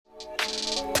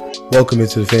Welcome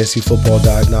into the Fantasy Football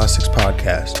Diagnostics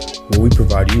Podcast, where we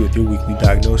provide you with your weekly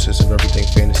diagnosis of everything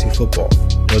fantasy football.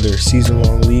 Whether it's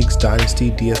season-long leagues,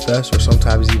 dynasty, DFS, or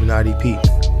sometimes even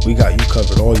IDP, we got you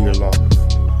covered all year long.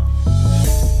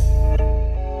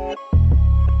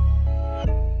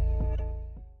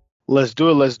 Let's do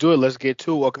it. Let's get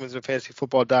to it. Welcome into the Fantasy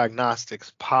Football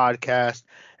Diagnostics Podcast,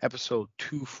 episode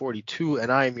 242.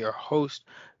 And I am your host,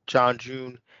 John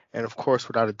June. And of course,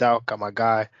 without a doubt, got my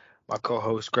guy, my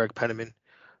co-host, Greg Penniman.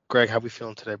 Greg, how we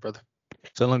feeling today, brother?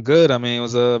 Feeling good. I mean, it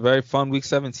was a very fun week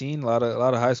 17. A lot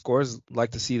of high scores.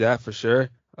 Like to see that for sure.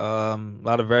 A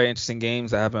lot of very interesting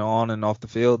games that happened on and off the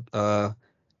field. It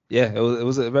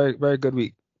was a very, very good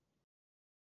week.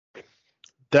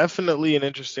 Definitely an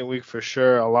interesting week for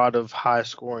sure. A lot of high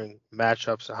scoring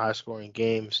matchups and high scoring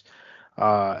games.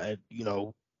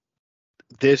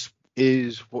 This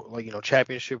is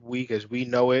championship week as we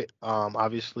know it.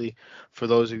 Obviously, for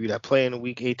those of you that play in the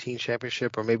week 18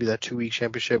 championship or maybe that 2-week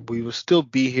championship, we will still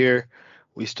be here.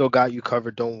 We still got you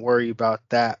covered. Don't worry about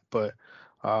that. But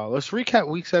let's recap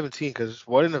week 17 because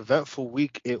what an eventful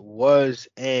week it was.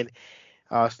 And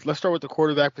let's start with the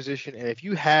quarterback position. And if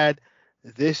you had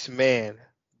this man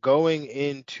going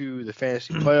into the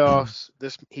fantasy playoffs,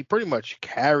 he pretty much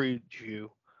carried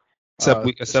you.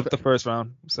 Except the first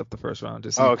round.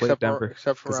 Just except Denver.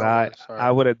 For round one.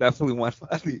 I would have definitely won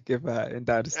my league if I in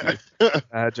Dynasty. I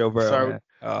had Joe Burrow. Sorry, man.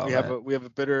 Oh, we have a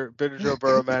bitter Joe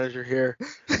Burrow manager here.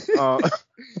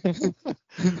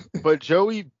 But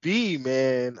Joey B,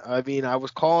 man. I mean, I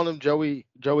was calling him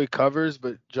Joey covers,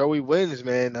 but Joey wins,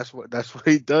 man. That's what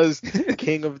he does.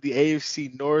 King of the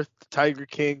AFC North, Tiger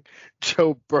King,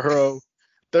 Joe Burrow,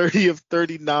 30 of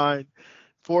 39.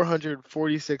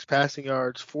 446 passing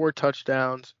yards, 4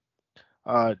 touchdowns,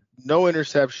 no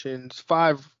interceptions,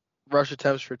 5 rush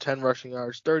attempts for 10 rushing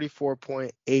yards,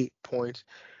 34.8 points.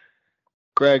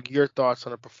 Greg, your thoughts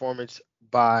on the performance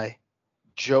by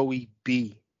Joey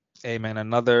B? Hey, man,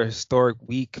 another historic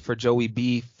week for Joey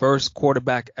B. First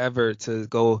quarterback ever to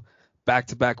go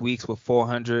back-to-back weeks with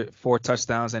 404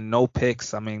 touchdowns and no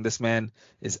picks. I mean, this man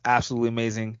is absolutely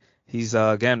amazing. He's,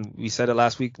 again, we said it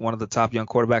last week, one of the top young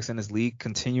quarterbacks in this league,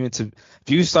 if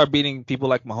you start beating people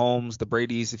like Mahomes, the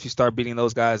Bradys, if you start beating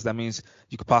those guys, that means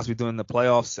you could possibly do in the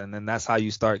playoffs. And then that's how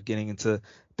you start getting into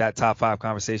that top 5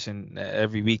 conversation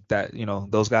every week that,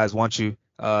 those guys want you.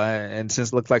 And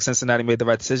since it looked like Cincinnati made the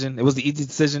right decision, it was the easy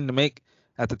decision to make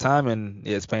at the time, and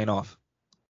it's paying off.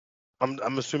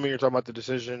 I'm assuming you're talking about the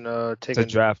decision to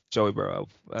draft Joey Burrow.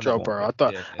 Joe Burrow. I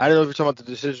didn't know if you're talking about the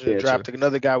decision to draft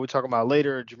another guy we're talking about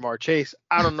later, Jamar Chase.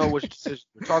 I don't know which decision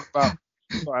we're talking about.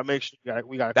 So I make sure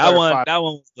we got that one. That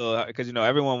one was because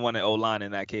everyone wanted O-line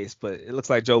in that case, but it looks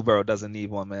like Joe Burrow doesn't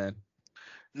need one, man.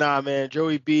 Nah, man.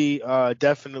 Joey B,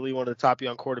 definitely one of the top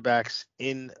young quarterbacks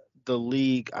in the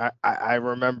league. I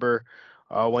remember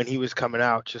when he was coming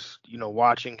out, just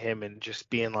watching him and just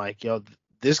being like,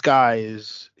 this guy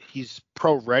he's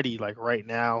pro ready like right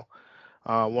now.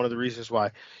 One of the reasons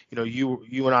why,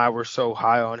 you and I were so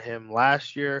high on him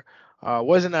last year,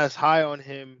 wasn't as high on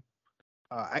him.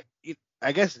 I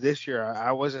guess this year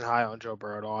I wasn't high on Joe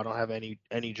Burrow at all. I don't have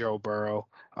any Joe Burrow,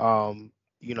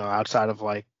 outside of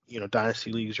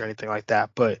dynasty leagues or anything like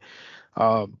that. But,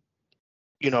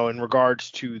 in regards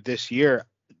to this year,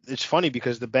 it's funny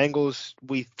because the Bengals,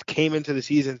 we came into the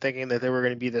season thinking that they were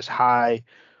going to be this high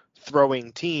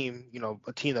throwing team,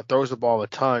 a team that throws the ball a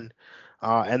ton,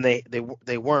 and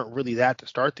they weren't really that to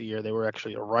start the year. They were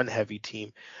actually a run heavy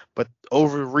team, but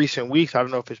over recent weeks, I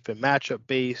don't know if it's been matchup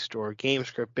based or game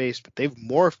script based, but they've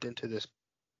morphed into this,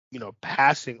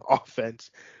 passing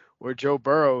offense where Joe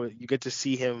Burrow, you get to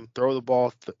see him throw the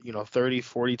ball, 30,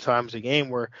 40 times a game,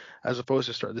 where as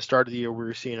opposed to the start of the year, we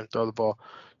were seeing him throw the ball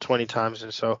 20 times.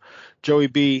 And so Joey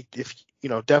B,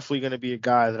 definitely going to be a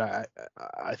guy that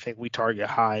I think we target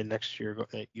high next year,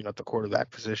 at the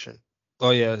quarterback position. Oh,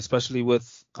 yeah, especially we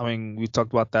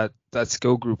talked about that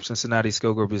skill group. Cincinnati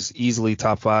skill group is easily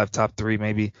top 5, top 3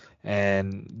 maybe.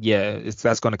 And, yeah,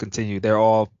 that's going to continue. They're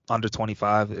all under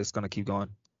 25. It's going to keep going.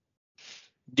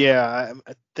 Yeah,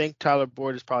 I think Tyler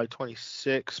Boyd is probably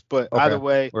 26. But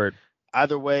okay.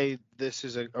 either way, this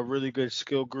is a really good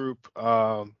skill group.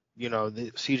 The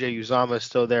CJ Uzomah is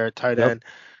still there at tight end.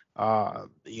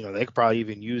 They could probably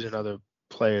even use another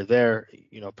player there,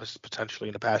 potentially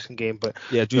in the passing game. But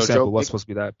yeah, Drew Sample was supposed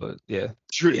to be that, but yeah.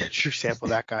 Drew Sample,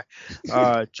 that guy.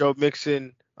 Joe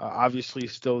Mixon, obviously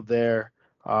still there.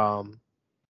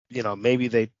 Maybe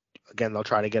they'll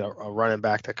try to get a running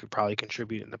back that could probably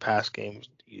contribute in the pass games.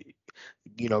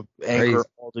 Anchor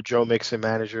all the Joe Mixon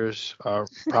managers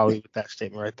probably with that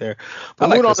statement right there. But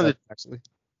I like actually.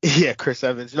 Yeah, Chris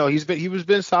Evans. No, he was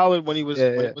been solid when he was Yeah,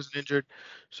 when he yeah. wasn't injured,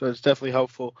 so it's definitely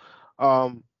helpful.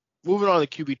 Um, moving on to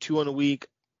QB2 on the week.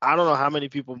 I don't know how many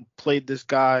people played this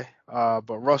guy,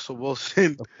 but Russell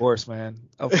Wilson. Of course, man.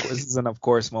 Of course, this is an of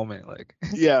course moment. Like,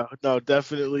 Yeah, no,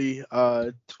 definitely.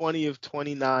 20 of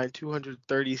 29,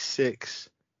 236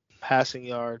 passing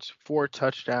yards, 4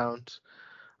 touchdowns,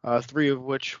 three of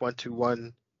which went to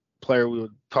one player we will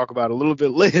talk about a little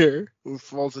bit later, who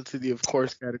falls into the of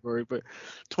course category, but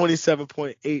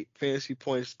 27.8 fantasy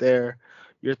points there.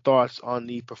 Your thoughts on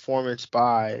the performance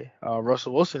by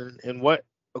Russell Wilson and what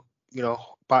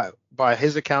by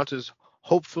his accounts is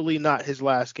hopefully not his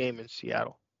last game in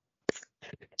Seattle.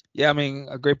 yeah, I mean,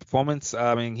 a great performance.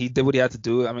 I mean, he did what he had to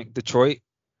do. I mean, Detroit,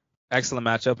 excellent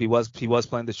matchup. He was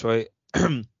playing Detroit.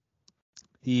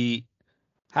 He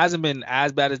hasn't been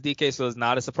as bad as DK, so it's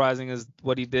not as surprising as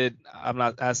what he did. I'm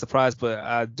not as surprised, but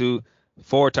I do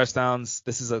 4 touchdowns.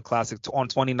 This is a classic on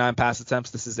 29 pass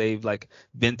attempts. This is a like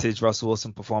vintage Russell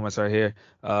Wilson performance right here.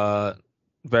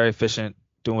 Very efficient,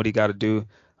 doing what he got to do.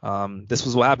 This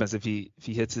was what happens if he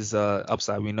hits his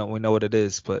upside. We know what it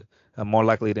is, but more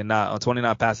likely than not, on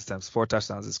 29 pass attempts, 4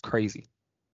 touchdowns is crazy.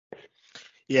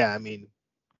 Yeah, I mean,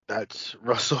 that's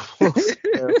Russell Wilson.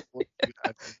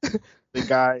 The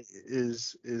guy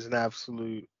is an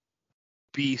absolute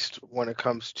beast when it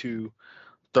comes to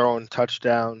throwing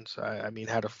touchdowns. I mean,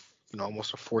 had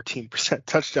almost a 14%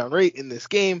 touchdown rate in this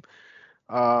game.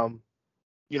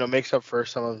 Makes up for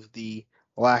some of the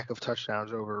lack of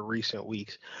touchdowns over recent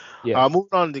weeks. Yeah. Moving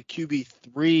on to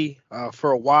QB3.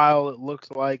 For a while, it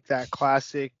looked like that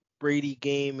classic Brady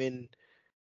game in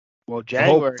The whole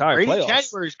January. entire Brady playoffs.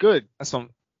 January is good. That's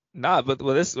from but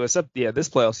this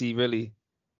playoffs he really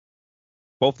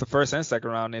both the first and second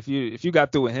round. If you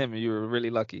got through with him, you were really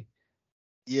lucky.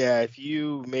 Yeah, if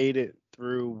you made it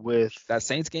through with That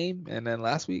Saints game and then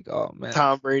last week, oh man.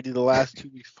 Tom Brady the last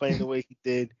 2 weeks playing the way he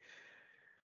did,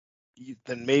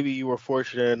 then maybe you were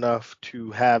fortunate enough to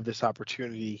have this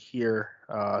opportunity here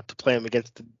to play him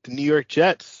against the New York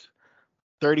Jets.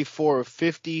 34 of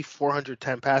 50,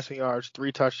 410 passing yards,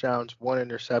 3 touchdowns, 1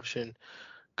 interception.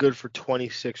 Good for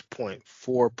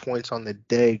 26.4 points on the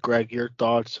day. Greg, your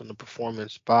thoughts on the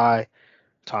performance by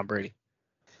Tom Brady?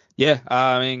 Yeah,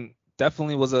 I mean,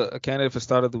 definitely was a candidate for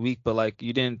start of the week, but like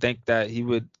you didn't think that he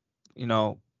would,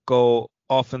 go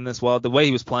off in this well. The way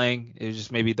he was playing, it was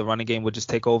just maybe the running game would just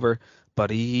take over, but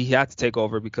he had to take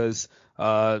over because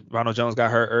Ronald Jones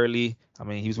got hurt early. I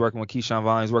mean, he was working with Keyshawn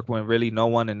Vaughn, he's working with really no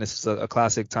one, and this is a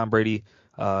classic Tom Brady,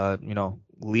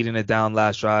 leading it down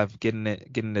last drive, getting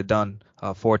it done.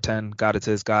 4-10, got it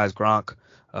to his guys, Gronk,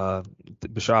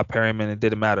 Bashad Perryman. It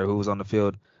didn't matter who was on the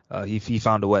field. He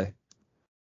found a way.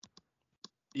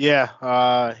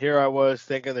 Yeah, here I was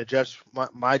thinking the Jets,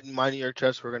 my New York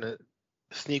Jets were gonna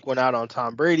sneak one out on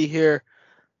Tom Brady here,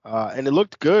 and it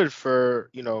looked good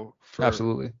for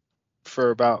Absolutely.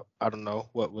 for about, I don't know,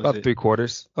 what was About it,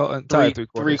 3/4. Oh, entire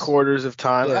 3/4. 3/4 of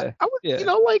time. Yeah. I would,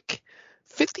 Yeah. like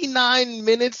 59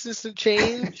 minutes and some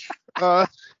change.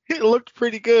 It looked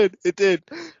pretty good. It did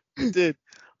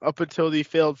up until the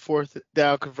failed fourth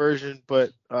down conversion.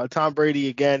 But Tom Brady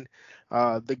again,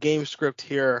 the game script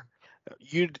here.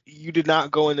 You did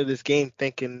not go into this game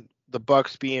thinking the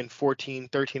Bucks being 13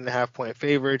 and a half point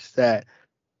favorites that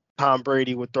Tom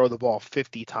Brady would throw the ball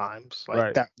 50 times. Like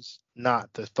Right. that was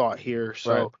not the thought here.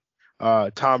 So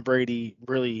Tom Brady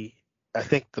really, I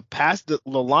think the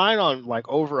line on like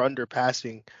over under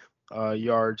passing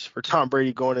yards for Tom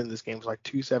Brady going into this game was like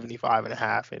 275 and a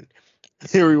half, and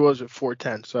here he was at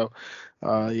 410. So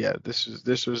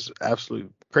this was absolutely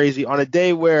crazy on a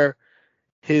day where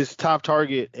his top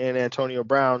target and Antonio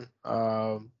Brown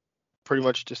pretty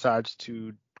much decides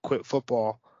to quit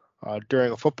football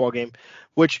during a football game,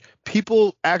 which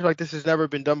people act like this has never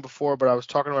been done before. But I was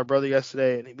talking to my brother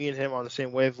yesterday, and me and him on the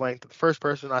same wavelength. The first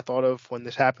person I thought of when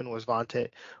this happened was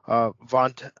Vontae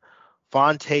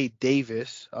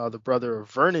Davis, the brother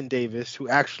of Vernon Davis, who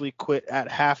actually quit at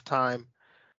halftime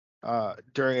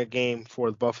during a game for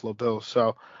the Buffalo Bills.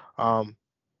 So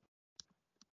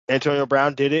Antonio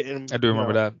Brown did it, and I do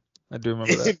remember that.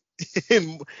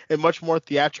 in much more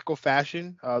theatrical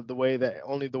fashion, the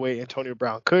way Antonio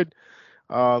Brown could,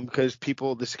 because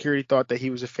the security thought that he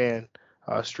was a fan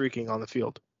streaking on the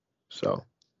field. So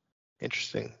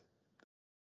interesting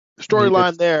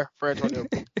storyline there for Antonio.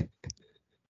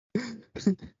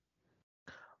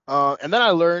 And then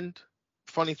I learned,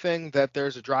 funny thing, that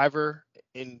there's a driver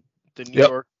in the New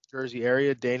York, Jersey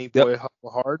area, Danny Boy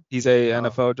Hard. He's a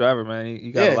NFL driver, man.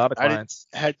 He got a lot of clients.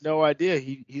 I had no idea.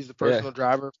 He's the personal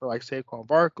driver for like Saquon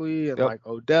Barkley and like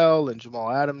Odell and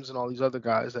Jamal Adams and all these other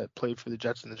guys that played for the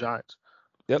Jets and the Giants.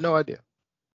 No idea.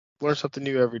 Learn something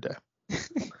new every day.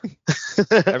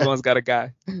 Everyone's got a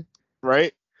guy.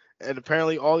 Right? And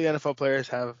apparently all the NFL players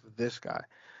have this guy.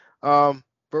 But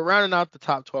rounding out the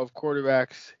top 12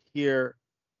 quarterbacks here,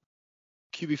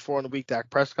 QB4 in the week, Dak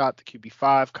Prescott. The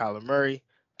QB5, Kyler Murray.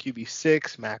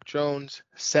 QB6, Mac Jones.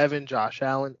 7, Josh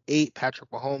Allen. 8, Patrick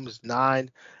Mahomes.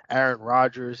 9, Aaron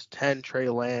Rodgers. 10, Trey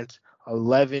Lance.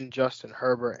 11, Justin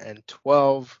Herbert. And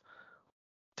 12,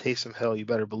 Taysom Hill. You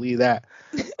better believe that.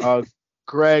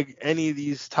 Greg, any of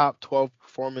these top 12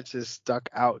 performances stuck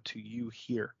out to you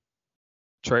here?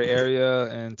 Trey Area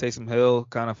and Taysom Hill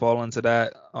kind of fall into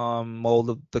that mold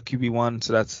of the QB1,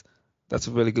 so that's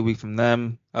a really good week from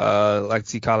them. Like to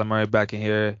see Kyler Murray back in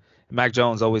here. Mac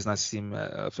Jones, always nice to see him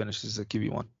finish as a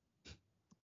QB1.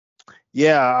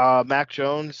 Yeah, Mac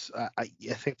Jones. I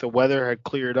think the weather had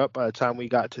cleared up by the time we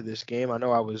got to this game. I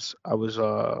know I was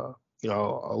a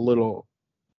little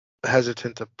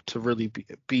hesitant to really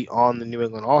be on the New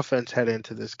England offense head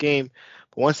into this game.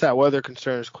 But once that weather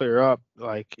concerns clear up,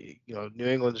 New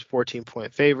England's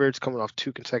 14-point favorites coming off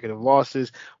 2 consecutive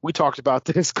losses. We talked about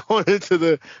this going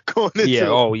into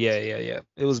yeah.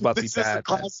 It was about to be bad. This is a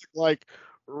classic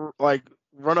like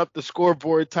run up the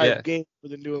scoreboard type game for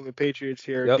the New England Patriots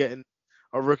here, getting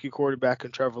a rookie quarterback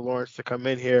in Trevor Lawrence to come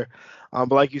in here.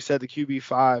 But like you said, the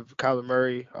QB5, Kyler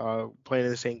Murray, playing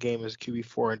in the same game as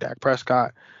QB4 and Dak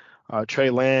Prescott. Trey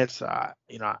Lance,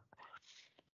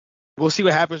 we'll see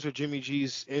what happens with Jimmy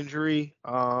G's injury.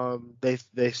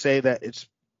 They say that it's,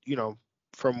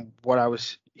 from what I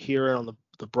was hearing on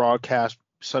the broadcast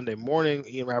Sunday morning,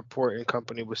 Ian Rappaport and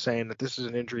company was saying that this is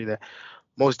an injury that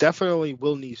most definitely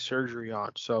will need surgery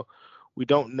on. So we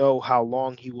don't know how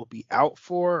long he will be out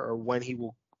for or when he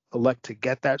will elect to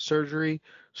get that surgery.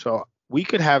 So we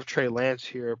could have Trey Lance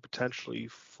here potentially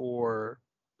for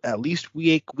at least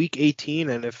week 18,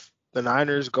 and if the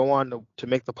Niners go on to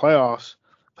make the playoffs,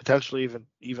 potentially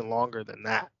even longer than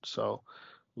that. So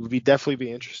it would definitely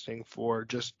be interesting for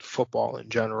just football in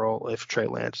general if Trey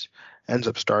Lance ends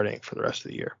up starting for the rest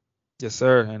of the year. Yes,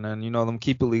 sir. And then, them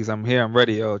keeper leagues, I'm here. I'm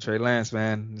ready. Trey Lance,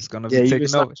 man. It's going to be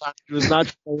taking over. He was not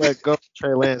trying to let go of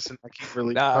Trey Lance in that keeper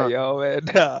league. Nah.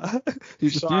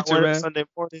 He's the future, man. Sunday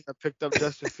morning, I picked up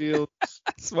Justin Fields.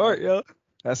 Smart, yo.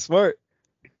 That's smart.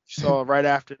 So right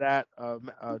after that,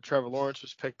 Trevor Lawrence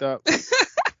was picked up.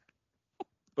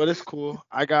 But it's cool.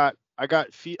 I got I'm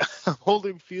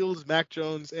holding Fields, Mac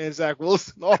Jones, and Zach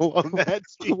Wilson all on that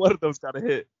team. One of them's got to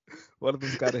hit.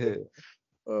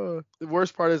 The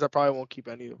worst part is I probably won't keep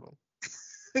any of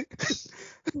them.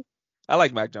 I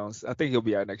like Mac Jones. I think he'll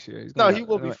be out next year. He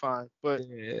will be fine. But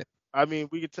I mean,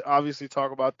 we could obviously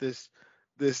talk about this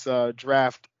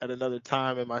draft at another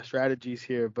time and my strategies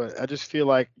here. But I just feel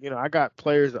like I got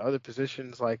players at other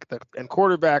positions and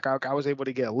quarterback. I was able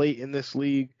to get late in this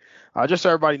league. Just so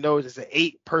everybody knows, it's an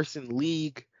 8-person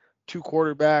league, 2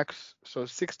 quarterbacks, so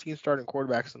 16 starting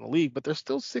quarterbacks in the league. But there's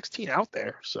still 16 out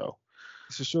there. So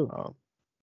this is true.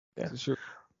 This is true.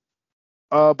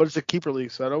 But it's a keeper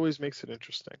league, so it always makes it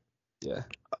interesting. Yeah.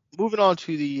 Moving on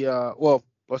to the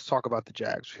let's talk about the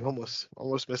Jags. We almost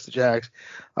missed the Jags.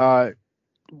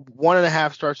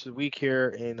 1.5 starts of the week here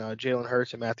in Jalen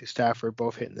Hurts and Matthew Stafford,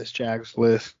 both hitting this Jags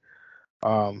list.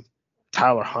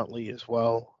 Tyler Huntley as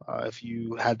well, if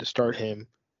you had to start him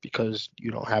because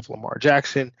you don't have Lamar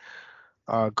Jackson.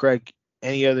 Greg,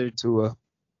 any other Tua?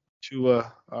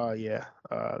 That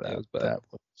was bad. That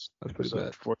was pretty bad.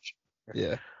 Unfortunate.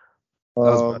 Yeah. That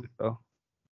was bad, though.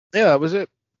 Yeah, that was it.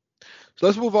 So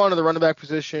let's move on to the running back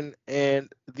position,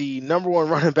 and the number one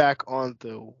running back on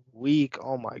the week.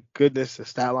 Oh my goodness, the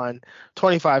stat line: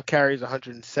 25 carries,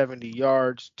 170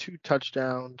 yards, 2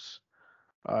 touchdowns,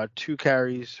 2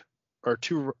 carries or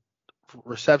 2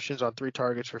 receptions on 3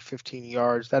 targets for 15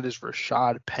 yards. That is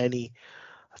Rashad Penny,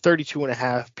 32.5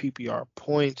 PPR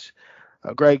points.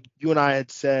 Greg, you and I had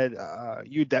said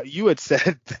you had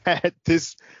said that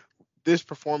this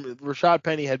performance, Rashad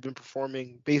Penny had been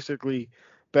performing basically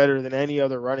better than any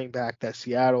other running back that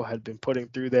Seattle had been putting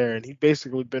through there, and he'd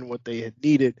basically been what they had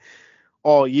needed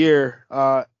all year.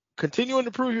 Continuing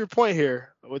to prove your point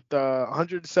here with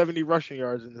 170 rushing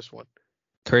yards in this one.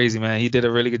 Crazy, man. He did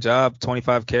a really good job.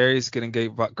 25 carries, getting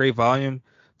great volume.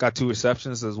 Got 2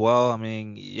 receptions as well. I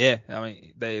mean, they're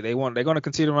going to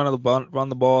continue to run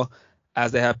the ball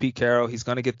as they have Pete Carroll. He's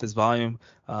going to get this volume,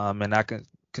 and I can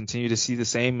continue to see the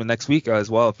same next week as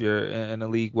well if you're in a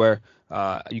league where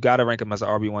you got to rank him as an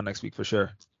RB1 next week for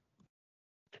sure.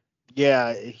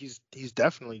 Yeah, he's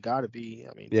definitely got to be.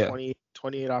 I mean,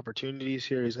 28 opportunities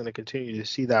here. He's going to continue to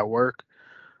see that work.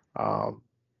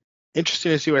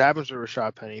 Interesting to see what happens with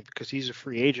Rashad Penny because he's a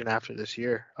free agent after this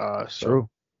year. True.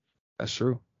 That's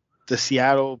true. does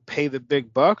Seattle pay the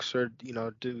big bucks, or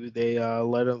do they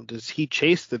let him? Does he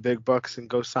chase the big bucks and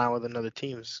go sign with another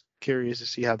team? It's curious to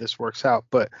see how this works out.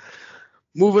 But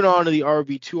moving on to the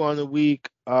RB2 on the week,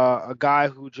 a guy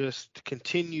who just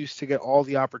continues to get all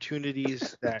the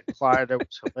opportunities that Clyde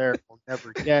Edwards-Helaire will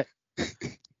never get.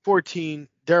 14,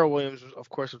 Darrell Williams, of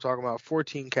course, I'm talking about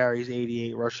 14 carries,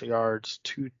 88 rushing yards,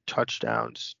 2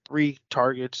 touchdowns, 3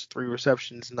 targets, 3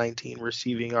 receptions, 19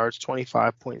 receiving yards,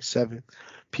 25.7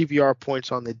 PPR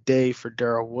points on the day for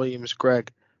Darrell Williams.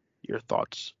 Greg, your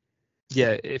thoughts?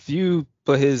 Yeah, if you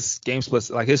put his game splits,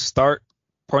 like his start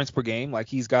points per game, like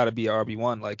he's got to be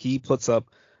RB1. Like he puts up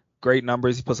great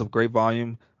numbers, he puts up great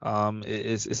volume.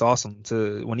 It's awesome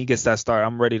to when he gets that start.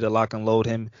 I'm ready to lock and load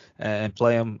him and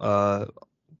play him.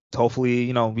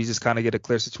 Hopefully, we just kind of get a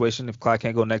clear situation. If Clyde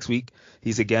can't go next week,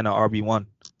 he's again an RB1.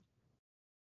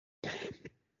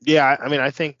 Yeah, I mean,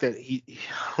 I think that I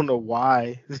don't know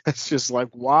why. That's just like,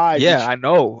 why? Yeah, I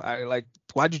know.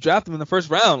 Why'd you draft him in the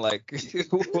first round? Like,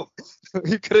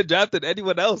 you could have drafted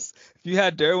anyone else. If you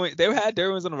had Derwin, they had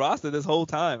Derwin's on the roster this whole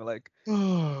time. Like,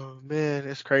 oh man,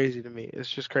 it's crazy to me. It's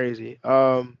just crazy.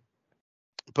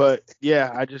 But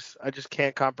yeah, I just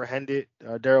can't comprehend it.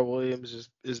 Darrell Williams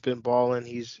has been balling.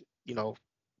 He's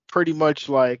pretty much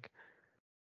like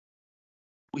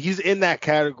he's in that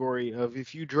category of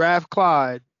if you draft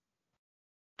Clyde,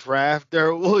 draft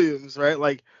Darrell Williams, right?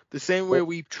 Like the same way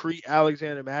we treat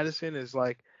Alexander Mattison as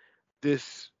like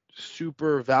this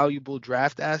super valuable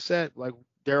draft asset. Like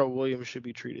Darrell Williams should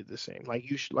be treated the same.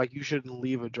 You shouldn't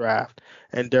leave a draft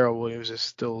and Darrell Williams is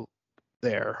still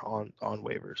there on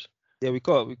waivers. Yeah,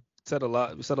 we said a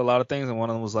lot of things, and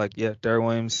one of them was like, yeah, Darrell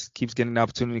Williams keeps getting the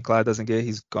opportunity Clyde doesn't get.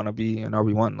 He's gonna be an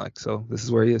RB1. Like, so this is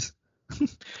where he is.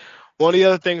 One of the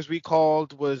other things we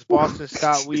called was Boston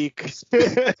Scott Week.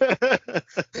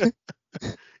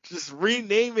 Just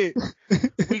rename it.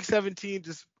 Week 17,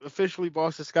 just officially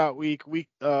Boston Scott Week.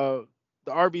 The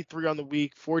RB3 on the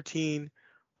week, 14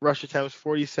 rush attempts,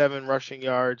 47 rushing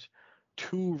yards,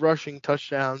 2 rushing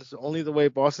touchdowns. Only the way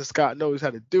Boston Scott knows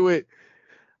how to do it.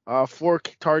 4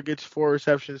 targets, 4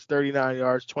 receptions, 39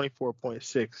 yards,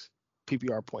 24.6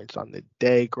 PPR points on the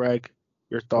day. Greg,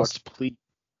 your thoughts, please.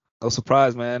 No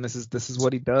surprise, man. This is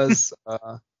what he does.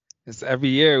 It's every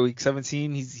year, week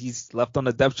 17, he's left on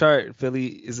the depth chart. Philly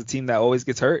is a team that always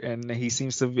gets hurt, and he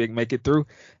seems to make it through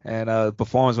and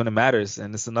performs when it matters.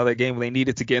 And it's another game where they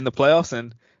needed to get in the playoffs,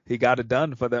 and he got it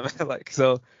done for them.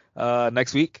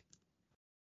 Next week,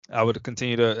 I would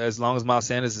continue to, as long as Miles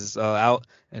Sanders is out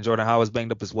and Jordan Howard's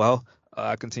banged up as well,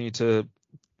 I continue to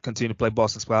play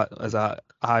Boston Scott as a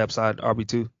high upside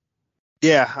RB2.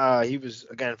 Yeah, he was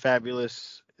again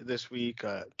fabulous this week.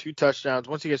 2 touchdowns.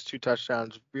 Once he gets 2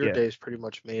 touchdowns, your day is pretty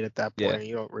much made at that point, and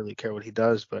you don't really care what he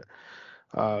does. But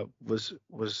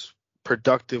was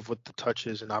productive with the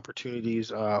touches and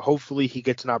opportunities. Hopefully he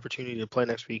gets an opportunity to play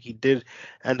next week. He did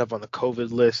end up on the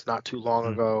COVID list not too long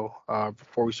ago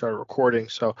before we started recording.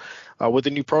 So with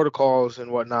the new protocols and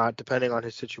whatnot, depending on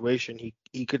his situation,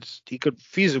 he could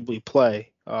feasibly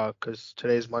play because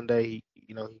today's Monday.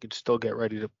 He could still get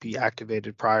ready to be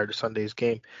activated prior to Sunday's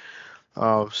game.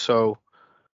 So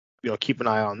keep an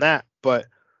eye on that. But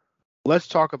let's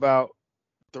talk about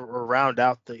round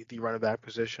out the running back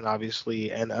position,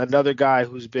 obviously, and another guy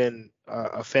who's been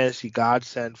a fantasy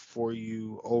godsend for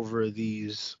you over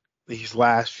these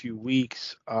last few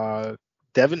weeks,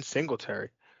 Devin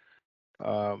Singletary.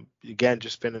 Again,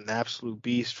 just been an absolute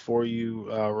beast for you.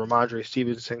 Ramondre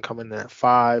Stevenson coming in at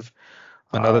 5.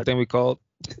 Another thing we called.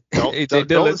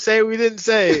 Don't say we didn't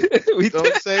say it.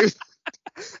 Don't say.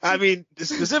 I mean,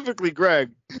 specifically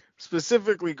Greg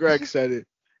said it.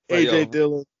 AJ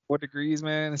Dillon. 4 degrees,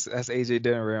 man. That's AJ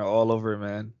Dillon ran all over it,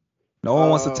 man. No one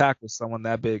wants to tackle someone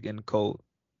that big in the cold.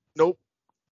 Nope.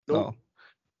 No.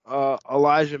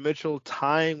 Elijah Mitchell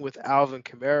tying with Alvin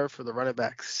Kamara for the running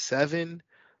back 7.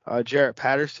 Jarrett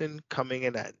Patterson coming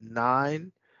in at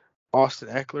 9. Austin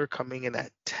Eckler coming in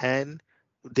at 10.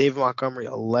 David Montgomery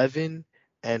 11.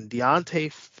 And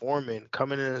Deontay Foreman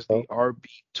coming in as the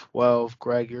RB12.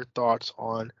 Greg, your thoughts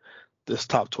on this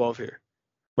top 12 here?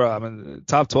 Bro, I mean,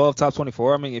 top 12, top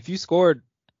 24. I mean, if you scored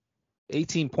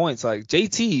 18 points, like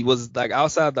JT was like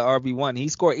outside the RB1, he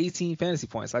scored 18 fantasy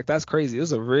points. Like that's crazy.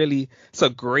 It's a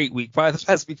great week. Probably the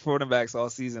best week for running backs all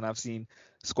season I've seen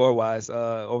score wise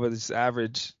over this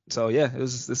average. So yeah,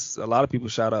 this a lot of people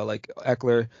shout out like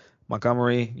Eckler,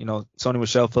 Montgomery, Sony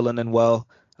Michel filling in well.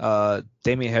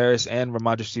 Damian Harris and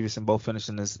Ramondre Stevenson both finished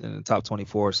in the top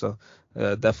 24. So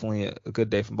definitely a good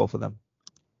day from both of them.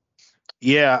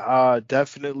 Yeah,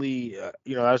 definitely.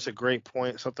 That's a great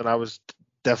point. Something I was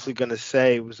definitely going to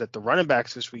say was that the running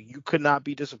backs this week, you could not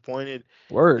be disappointed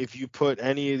Word. if you put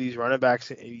any of these running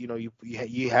backs.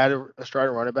 You had a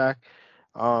starting running back.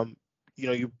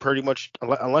 You pretty much,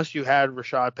 unless you had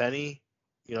Rashad Penny,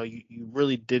 you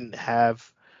really didn't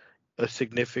have a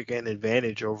significant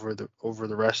advantage over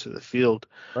the rest of the field.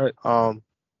 Right.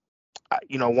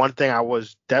 One thing I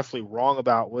was definitely wrong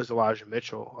about was Elijah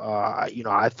Mitchell.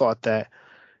 I thought that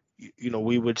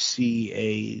we would see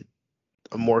a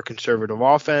more conservative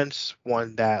offense,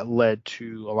 one that led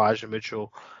to Elijah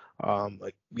Mitchell,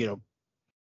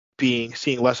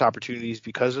 seeing less opportunities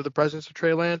because of the presence of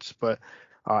Trey Lance,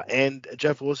 and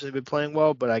Jeff Wilson had been playing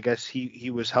well, but I guess he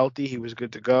was healthy, he was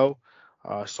good to go.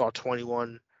 Saw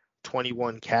 21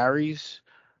 carries,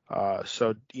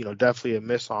 so definitely a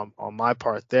miss on my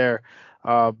part there.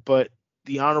 But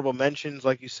the honorable mentions,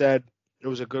 like you said, it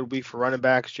was a good week for running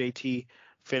backs. JT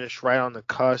finished right on the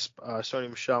cusp. Sony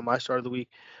Michel, my start of the week,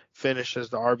 finished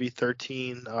as the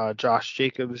RB13. Josh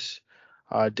Jacobs,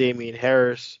 Damian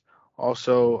Harris.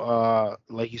 Also,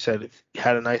 like you said,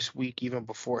 had a nice week even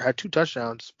before, had 2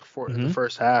 touchdowns before in the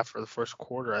first half or the first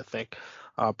quarter, I think,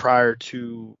 prior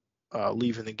to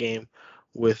leaving the game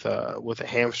with a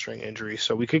hamstring injury.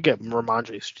 So we could get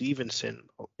Ramondre Stevenson,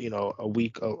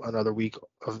 another week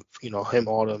of him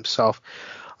all to himself.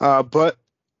 But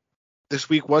this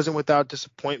week wasn't without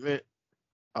disappointment.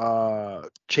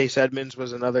 Chase Edmonds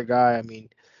was another guy. I mean,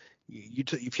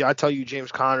 if I tell you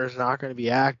James Conner's not going to be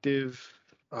active,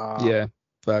 Yeah,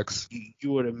 facts.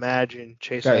 You would imagine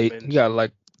Chase Edmonds. He got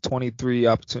like 23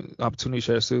 opportunity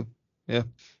shares too. Yeah.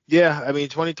 Yeah, I mean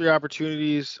 23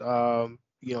 opportunities. Could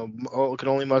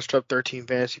only muster up 13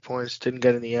 fantasy points. Didn't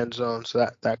get in the end zone, so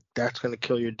that's going to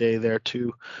kill your day there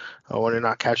too. When you're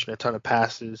not catching a ton of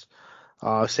passes.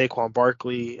 Saquon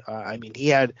Barkley. I mean,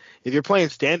 if you're playing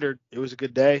standard, it was a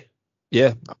good day.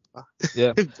 Yeah.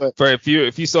 Yeah. But if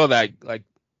you saw that like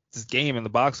this game in the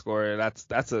box score,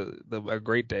 that's a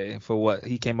great day for what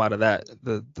he came out of that.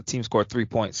 The team scored 3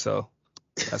 points, so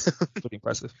that's pretty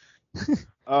impressive.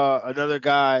 Another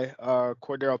guy,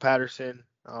 Cordero Patterson,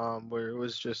 where it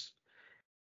was just,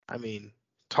 I mean,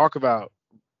 talk about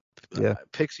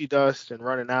pixie dust and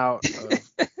running out of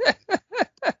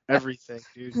everything,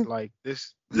 dude. Like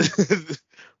this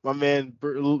my man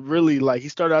really, like, he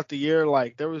started out the year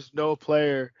like there was no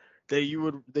player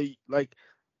that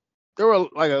there were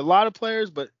like a lot of players,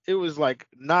 but it was like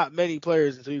not many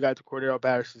players until you got to Cordero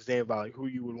Patterson's name about like who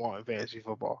you would want in fantasy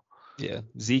football. Yeah,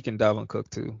 Zeke and Dalvin Cook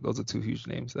too. Those are 2 huge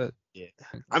names that. Yeah,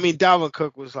 I mean Dalvin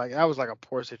Cook was like a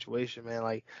poor situation, man.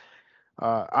 Like,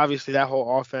 obviously that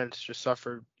whole offense just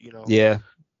suffered. Yeah.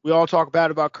 We all talk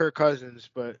bad about Kirk Cousins,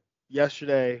 but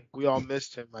yesterday we all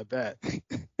missed him. I bet.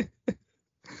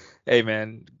 Hey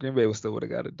man, Green Bay still would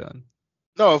have got it done.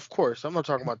 No, of course. I'm not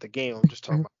talking about the game. I'm just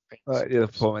talking about the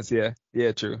performance. Yeah,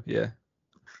 true. Yeah.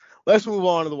 Let's move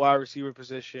on to the wide receiver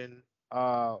position.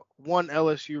 One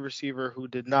LSU receiver who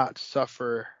did not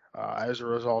suffer as a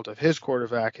result of his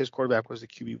quarterback. His quarterback was the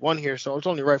QB1 here, so it's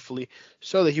only rightfully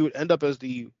so that he would end up as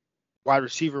the wide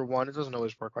receiver 1. It doesn't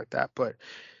always work like that, but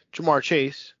Ja'Marr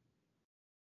Chase,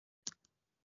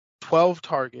 12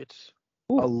 targets,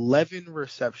 11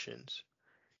 receptions,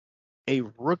 a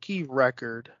rookie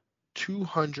record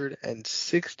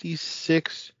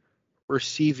 266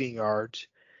 receiving yards,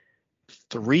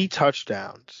 3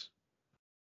 touchdowns,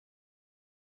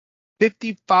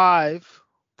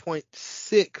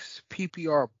 55.6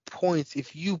 PPR points.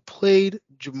 If you played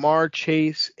Ja'Marr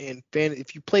Chase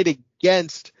if you played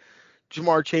against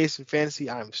Ja'Marr Chase in fantasy,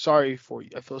 I'm sorry for you.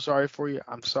 I feel sorry for you.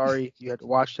 I'm sorry you had to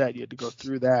watch that. You had to go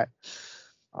through that.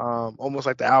 Almost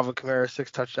like the Alvin Kamara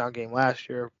 6 touchdown game last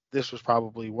year. This was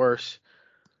probably worse.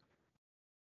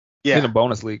 Yeah. In a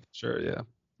bonus league, sure, yeah.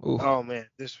 Ooh. Oh man,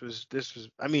 this was.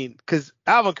 I mean, because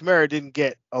Alvin Kamara didn't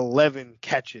get 11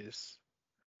 catches.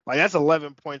 Like that's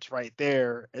 11 points right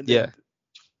there, and then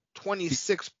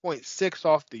 26.6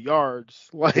 off the yards.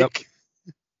 Like,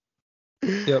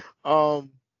 yep.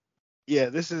 Yeah,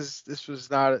 this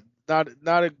was not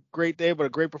a great day, but a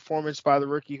great performance by the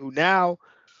rookie who now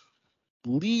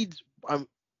leads.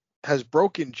 Has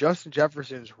broken Justin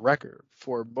Jefferson's record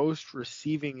for most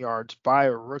receiving yards by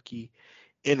a rookie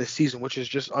in a season, which is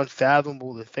just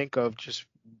unfathomable to think of. Just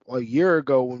a year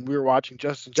ago when we were watching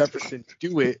Justin Jefferson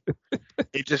do it,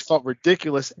 it just felt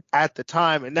ridiculous at the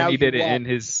time. And now he did it in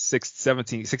his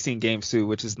 16 games too,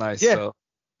 which is nice. Yeah. So,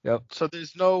 yep. So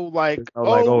there's no like,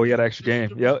 he had an extra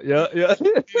game. Yep. No,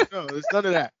 there's none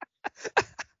of that.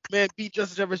 Man beat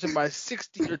Justin Jefferson by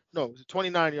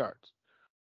 29 yards.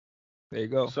 There you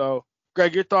go. So,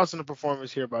 Greg, your thoughts on the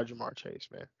performance here by Ja'Marr Chase,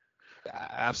 man?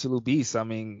 Absolute beast. I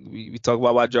mean, we talk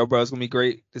about why Joe Burrow's gonna be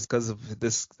great. It's because of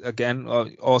this again.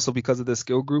 Also because of the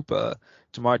skill group.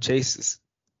 Jamar Chase is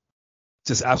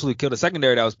just absolutely killed the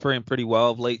secondary that was playing pretty well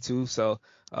of late too. So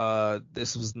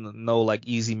this was no like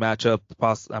easy matchup.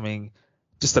 I mean,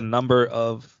 just a number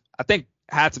of I think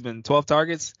had to been 12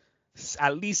 targets.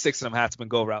 At least 6 of them had to been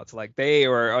go routes. Like they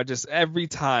are just every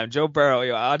time Joe Burrow,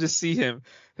 I'll just see him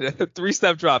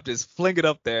 3-step drop, just fling it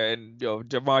up there, and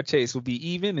Jamar Chase will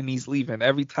be even and he's leaving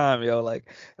every time, Like,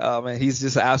 man, he's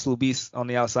just an absolute beast on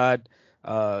the outside.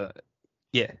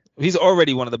 Yeah, he's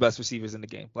already one of the best receivers in the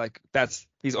game. Like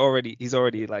he's already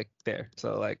like there.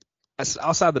 So like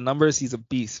outside the numbers, he's a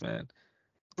beast, man.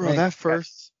 Bro, Man, that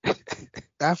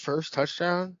first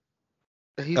touchdown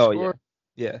that he oh scored,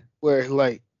 yeah. where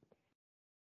like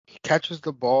he catches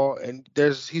the ball and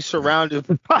he's surrounded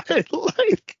by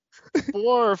like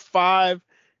 4 or 5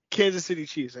 Kansas City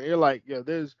Chiefs, and you're like, yo,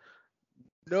 there's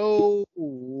no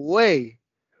way.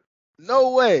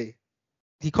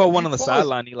 He caught If one he on the falls,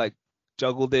 sideline. He like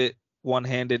juggled it,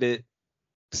 one-handed it,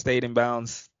 stayed in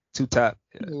bounds, 2-tap.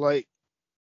 Yeah.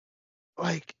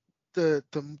 like the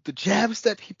jabs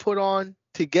that he put on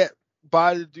to get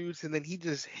by the dudes, and then he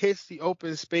just hits the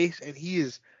open space, and he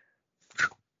is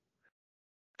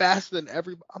faster than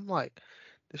everybody. I'm like,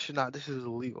 this is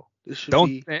illegal. This should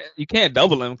be. You can't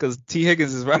double him because T.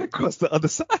 Higgins is right across the other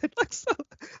side. Like, so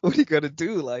what are you gonna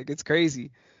do? Like, it's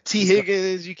crazy. T.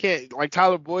 Higgins, you can't, like,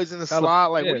 Tyler Boyd's in the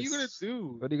slot. Like, what are you gonna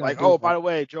do? What are you gonna do, oh, by the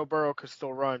way, Joe Burrow could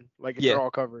still run. Like, if they're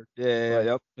all covered.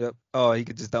 Yeah, yep. Oh, he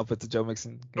could just dump it to Joe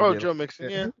Mixon. Joe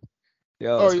Mixon, yeah.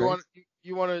 Oh,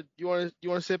 you want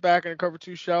to sit back in a cover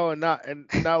 2 shell and not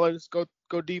let us go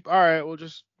deep. All right, we'll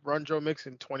just run Joe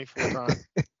Mixon 24 times.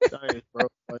 Dang, bro.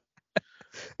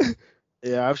 Like,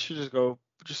 yeah, I should just go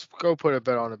put a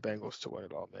bet on the Bengals to win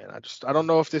it all, man. I don't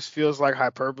know if this feels like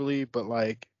hyperbole, but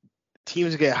like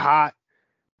teams get hot.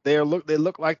 They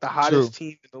look like the hottest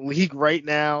team in the league right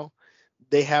now.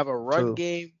 They have a run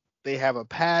game. They have a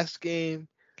pass game.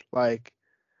 Like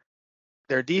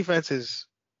their defense is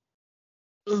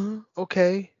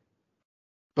okay.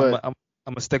 But I'm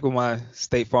gonna stick with my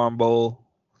State Farm Bowl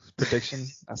prediction.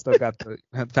 I still got the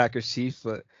Packers Chiefs,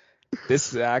 but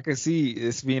this I can see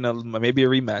this being maybe a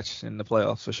rematch in the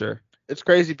playoffs for sure. It's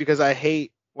crazy because I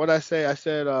hate what I say. I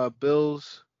said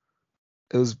Bills.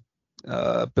 It was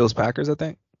Bills Packers, I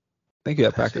think. I think you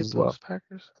had Packers as well. Bills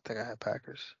Packers? I think I had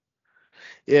Packers.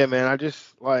 Yeah, man. I just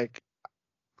like.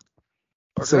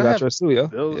 Still got your studio.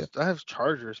 Bills. Yeah. I have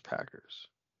Chargers Packers.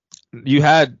 You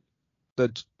had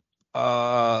the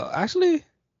actually.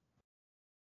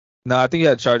 No, I think you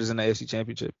had Chargers in the AFC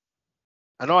Championship.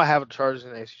 I know I have Chargers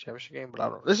in the AFC Championship game, but I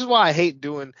don't know. This is why I hate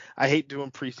doing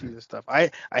preseason stuff. I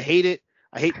hate it.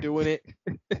 I hate doing it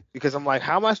because I'm like,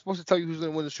 how am I supposed to tell you who's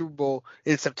going to win the Super Bowl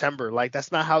in September? Like,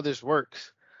 that's not how this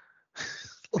works.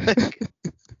 Like,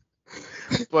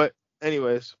 but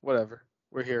anyways, whatever.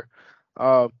 We're here.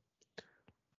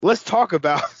 Let's talk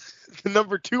about the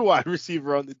number 2 wide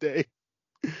receiver on the day,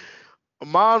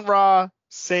 Amon-Ra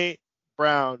St.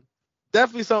 Brown.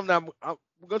 Definitely something that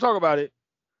we're going to talk about it.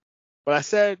 But I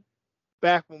said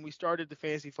back when we started the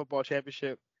Fantasy Football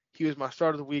Championship, he was my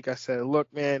start of the week. I said,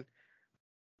 look, man,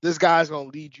 this guy's going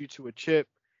to lead you to a chip.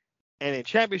 And in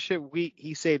championship week,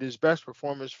 he saved his best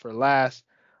performance for last.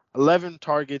 11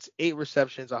 targets, 8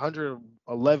 receptions,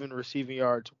 111 receiving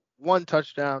yards, 1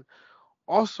 touchdown.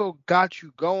 Also got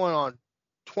you going on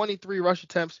 23 rush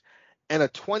attempts and a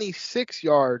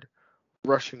 26-yard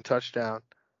rushing touchdown.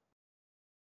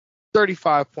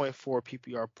 35.4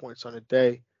 PPR points on the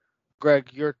day.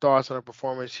 Greg, your thoughts on the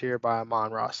performance here by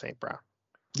Amon-Ra St. Brown?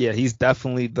 Yeah, he's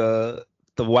definitely the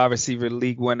wide receiver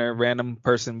league winner, random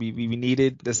person we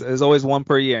needed. There's always one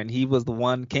per year, and he was the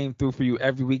one, came through for you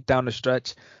every week down the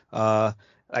stretch.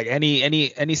 Like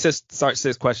any start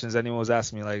six questions anyone was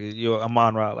asking me, like, you're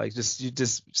Amon-Ra, like you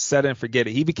just set it and forget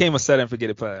it. He became a set it and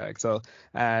forget it player. Like, so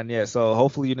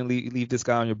hopefully you didn't leave this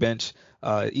guy on your bench.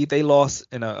 They lost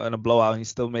in a blowout, and he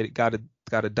still got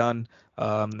it done.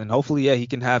 And hopefully, he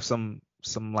can have some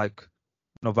like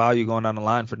value going down the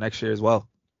line for next year as well.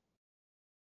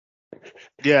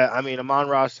 Yeah, I mean,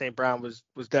 Amon-Ra St. Brown was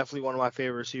definitely one of my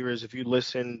favorite receivers. If you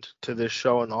listened to this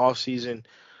show in the off season,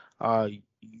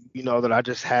 you know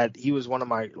that he was one of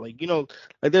my, like,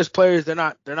 there's players, they're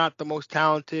not the most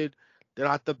talented, they're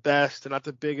not the best, they're not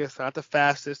the biggest, they're not the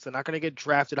fastest, they're not going to get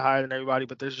drafted higher than everybody,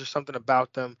 but there's just something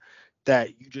about them that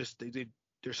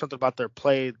there's something about their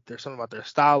play, there's something about their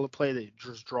style of play that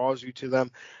just draws you to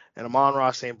them. And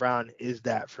Amon-Ra St. Brown is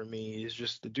that for me. It's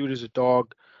just, the dude is a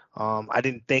dog. I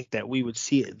didn't think that we would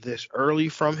see it this early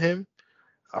from him,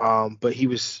 but he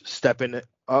was stepping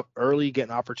up early,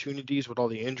 getting opportunities with all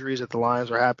the injuries that the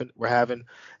Lions were having.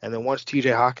 And then once T.J.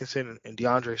 Hawkinson and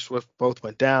DeAndre Swift both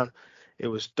went down, it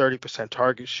was 30%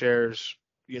 target shares,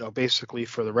 basically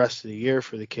for the rest of the year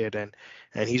for the kid. And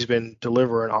he's been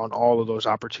delivering on all of those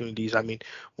opportunities. I mean,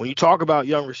 when you talk about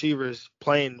young receivers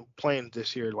playing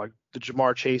this year, like the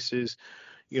Jamar Chases,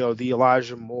 the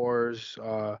Elijah Moores,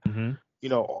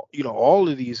 Mm-hmm. all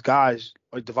of these guys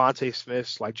like Devontae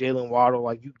Smiths, like Jalen Waddle,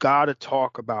 like you got to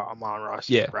talk about Amon-Ra St.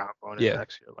 Yeah. Brown going into Yeah.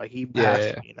 next year. Like he Yeah. has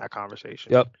Yeah. to be in that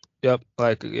conversation. Yep.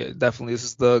 Like, yeah, definitely. This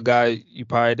is the guy you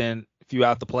probably didn't, if you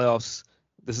out the playoffs,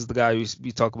 this is the guy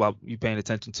you talk about you paying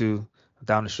attention to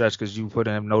down the stretch because you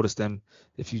wouldn't have noticed him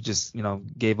if you just,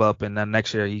 gave up. And then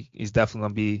next year, he's definitely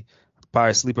going to be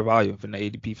probably a sleeper value in the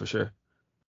ADP for sure.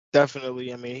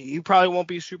 Definitely. I mean, he probably won't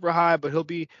be super high, but he'll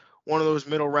be one of those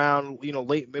middle round,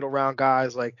 late middle round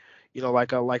guys, like,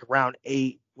 like round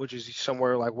 8, which is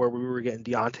somewhere like where we were getting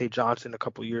Deontay Johnson a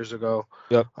couple years ago.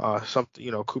 Yep.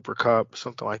 Something, Cooper Kupp,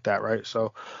 something like that, right?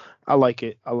 So I like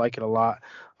it. I like it a lot.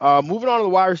 Moving on to the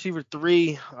wide receiver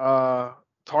 3,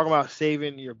 talking about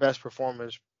saving your best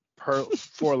performance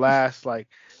for last. Like,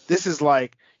 this is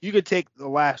like, you could take the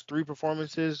last 3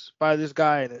 performances by this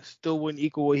guy and it still wouldn't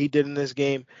equal what he did in this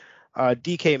game.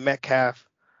 DK Metcalf,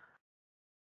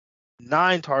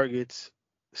 9 targets,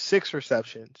 6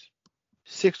 receptions,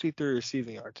 63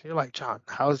 receiving yards. And you're like, John,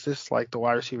 how is this like the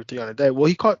wide receiver 3 on a day? Well,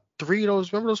 he caught 3 of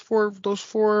those. Remember those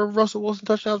four Russell Wilson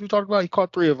touchdowns we talked about? He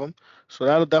caught 3 of them, so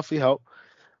that'll definitely help.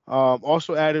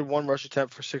 Also added 1 rush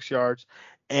attempt for 6 yards,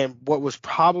 and what was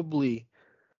probably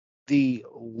the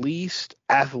least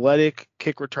athletic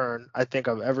kick return I think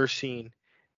I've ever seen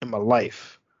in my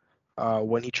life.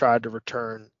 When he tried to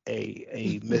return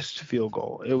a missed field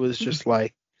goal, it was just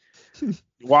like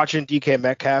watching DK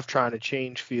Metcalf trying to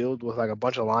change field with like a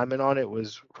bunch of linemen on it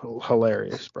was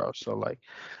hilarious, bro. So like,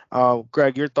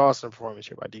 Greg, your thoughts on the performance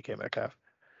here by DK Metcalf?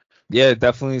 Yeah,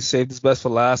 definitely saved his best for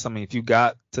last. I mean, if you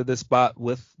got to this spot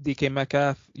with DK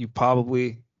Metcalf, you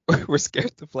probably were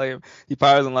scared to play him. He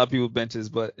probably has a lot of people benches,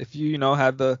 but if you,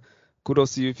 had the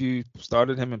kudos to you if you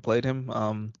started him and played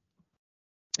him.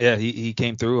 Yeah, he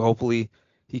came through. Hopefully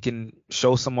he can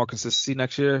show some more consistency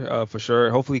next year, for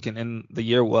sure. Hopefully he can end the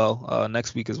year well,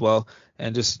 next week as well,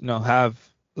 and just, have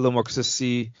a little more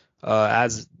consistency,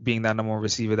 as being that number 1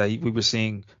 receiver that we were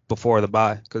seeing before the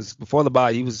bye. Because before the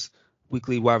bye, he was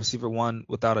weekly wide receiver 1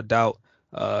 without a doubt,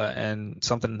 and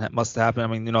something that must have happened. I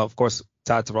mean, of course,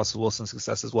 tied to Russell Wilson's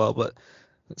success as well, but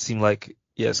it seemed like,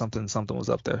 yeah, something was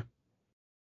up there.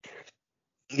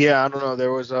 Yeah, I don't know.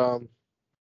 There was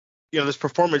this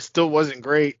performance still wasn't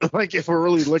great. Like, if we're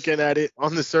really looking at it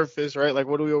on the surface, right? Like,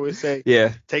 what do we always say?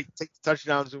 Yeah. Take the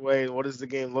touchdowns away, and what does the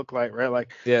game look like, right?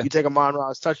 Like, Yeah. you take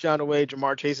Amon-Ra's touchdown away,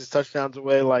 Jamar Chase's touchdowns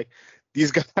away. Like,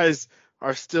 these guys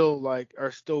are still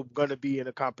gonna be in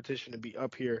a competition to be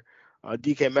up here.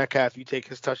 DK Metcalf, you take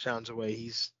his touchdowns away,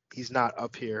 he's not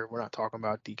up here. We're not talking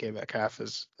about DK Metcalf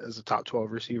as a top 12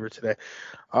 receiver today.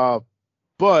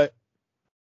 But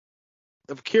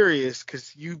I'm curious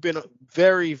because you've been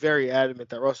very, very adamant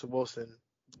that Russell Wilson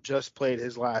just played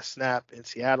his last snap in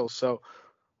Seattle. So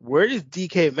where does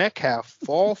DK Metcalf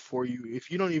fall for you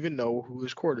if you don't even know who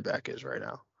his quarterback is right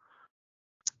now?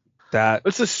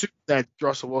 Let's assume that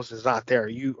Russell Wilson is not there.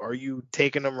 Are you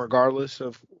taking him regardless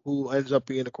of who ends up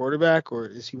being the quarterback, or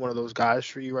is he one of those guys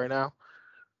for you right now?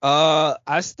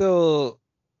 I still.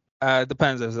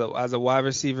 Depends. As a wide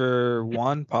receiver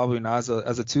 1, probably not.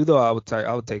 As a 2 though, I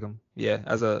would take him. Yeah.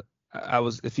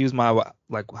 If he was my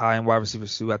like high end wide receiver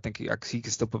 2, I think he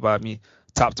could still provide me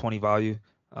top 20 value,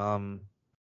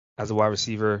 as a wide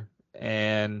receiver.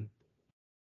 And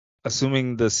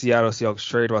assuming the Seattle Seahawks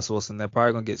trade Russell Wilson, they're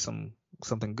probably gonna get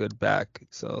something good back.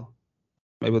 So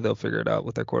maybe they'll figure it out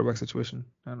with their quarterback situation.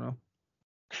 I don't know.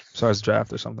 As far as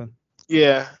draft or something.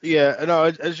 Yeah. No,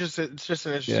 it's just an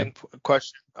interesting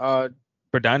question.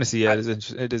 For Dynasty, yeah,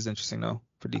 it is interesting though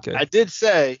for DK. I did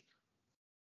say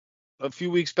a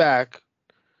few weeks back,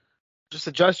 just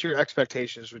adjust your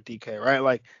expectations with DK, right?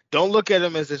 Like, don't look at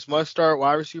him as this must-start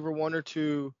wide receiver 1 or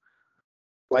 2.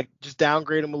 Like, just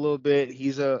downgrade him a little bit.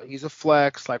 He's a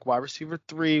flex, like wide receiver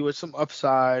 3 with some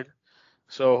upside.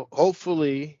 So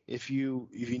hopefully, if you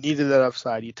needed that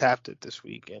upside, you tapped it this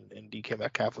week, and DK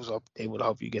Metcalf was able to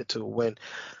help you get to a win.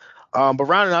 But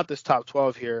rounding out this top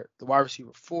 12 here, the wide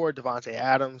receiver 4, Devontae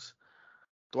Adams.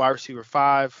 The wide receiver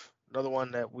 5, another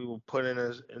one that we will put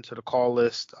into the call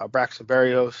list, Braxton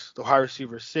Berrios. The wide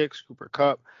receiver 6, Cooper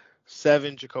Kupp.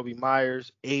 7, Jacoby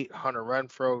Myers. 8, Hunter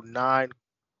Renfrow. 9,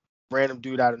 random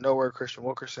dude out of nowhere, Christian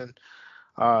Wilkerson.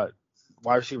 Wide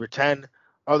receiver 10,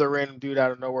 other random dude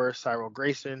out of nowhere, Cyril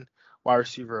Grayson. wide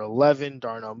receiver 11,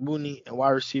 Darnell Mooney,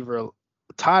 and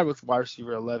tied with wide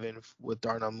receiver 11 with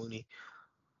Darnell Mooney,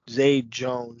 Zay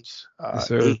Jones, Yes,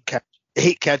 sir.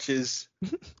 eight catches,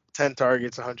 10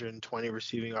 targets, 120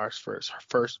 receiving yards for his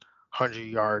first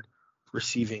 100-yard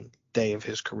receiving day of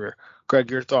his career. Greg,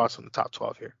 your thoughts on the top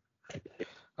 12 here?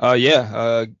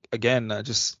 Again, I'm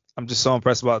just so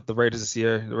impressed about the Raiders this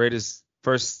year. The Raiders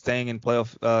first staying in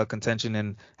playoff contention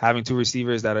and having two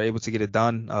receivers that are able to get it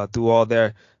done through all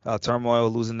their turmoil,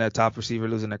 losing their top receiver,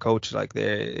 losing their coach. Like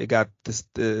it got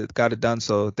it done.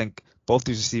 So I think both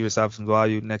these receivers have some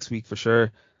value next week for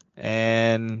sure.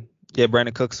 And yeah,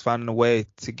 Brandon Cooks finding a way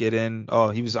to get in. Oh,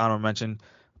 he was honorable mention,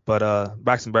 but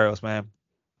Braxton Berrios, man,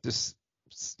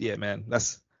 yeah, man, I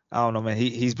don't know, man.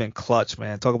 He's been clutch,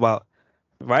 man. Talk about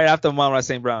right after Amon-Ra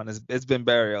St. Brown, it's been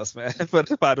Berrios, man, for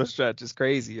the final stretch. It's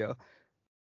crazy, yo.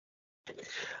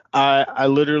 I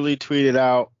literally tweeted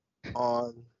out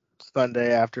on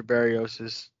Sunday after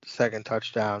Berrios' second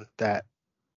touchdown that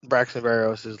Braxton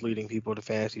Berrios is leading people to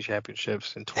fantasy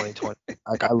championships in 2020.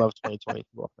 Like, I love 2022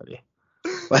 already.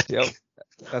 Like, Yo,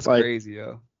 that's crazy,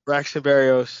 yo. Braxton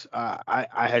Berrios,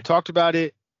 I had talked about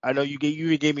it. I know you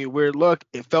gave me a weird look.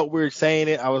 It felt weird saying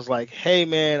it. I was like, hey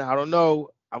man, I don't know.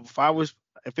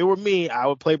 If it were me, I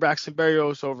would play Braxton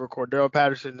Berrios over Cordero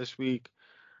Patterson this week.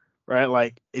 Right?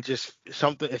 Like, it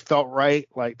felt right.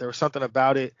 Like, there was something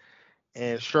about it.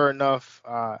 And sure enough,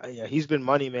 yeah, he's been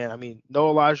money, man. I mean, no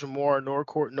Elijah Moore,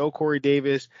 no Corey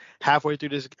Davis. Halfway through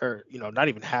this, or not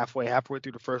even halfway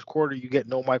through the first quarter, you get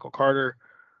no Michael Carter.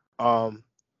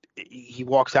 He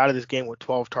walks out of this game with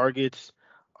 12 targets,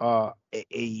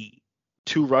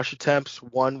 two rush attempts,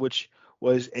 one which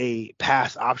was a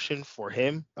pass option for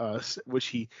him, which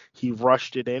he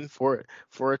rushed it in for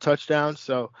a touchdown.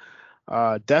 So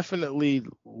definitely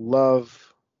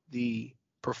love the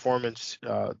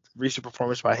recent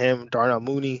performance by him. Darnell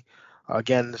Mooney,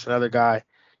 again, that's another guy.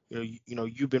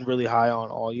 You've been really high on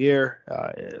all year,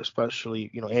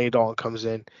 especially Andy Dalton comes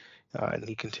in and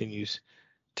he continues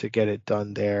to get it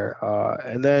done there.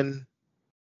 And then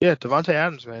Davante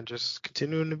Adams, man, just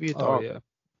continuing to be a dog.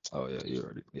 Oh yeah, you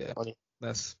already Funny.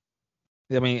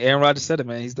 I mean, Aaron Rodgers said it,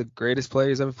 man. He's the greatest player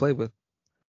he's ever played with.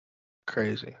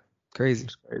 Crazy.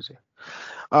 It's crazy.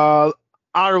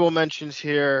 Honorable mentions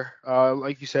here,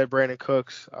 like you said, Brandon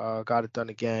Cooks got it done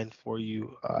again for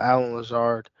you. Allen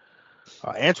Lazard,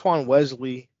 Antoine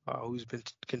Wesley, who's been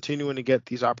continuing to get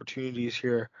these opportunities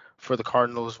here for the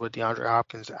Cardinals with DeAndre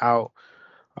Hopkins out,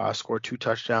 scored 2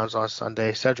 touchdowns on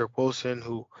Sunday. Cedric Wilson,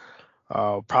 who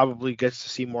probably gets to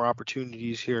see more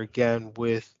opportunities here again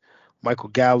with Michael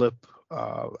Gallup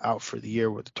out for the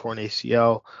year with the torn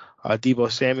ACL.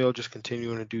 Deebo Samuel just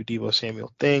continuing to do Deebo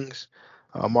Samuel things.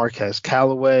 Marquez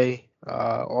Callaway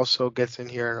also gets in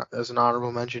here as an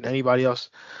honorable mention. Anybody else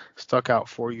stuck out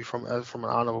for you from an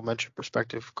honorable mention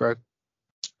perspective, Greg?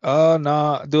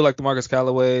 No, I do like the Marcus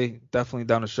Callaway. Definitely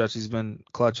down the stretch. He's been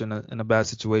clutch in a bad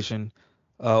situation.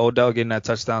 Odell getting that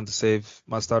touchdown to save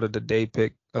my start of the day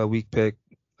week pick.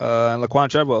 And Laquan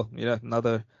Treadwell,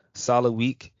 another solid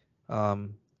week.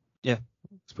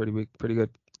 It's pretty good.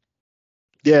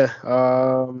 Yeah.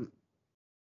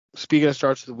 Speaking of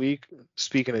starts of the week,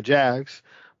 speaking of Jags,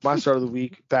 my start of the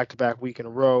week, back-to-back week in a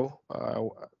row,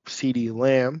 CeeDee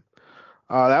Lamb.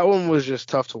 That one was just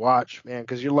tough to watch, man,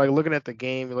 because you're like looking at the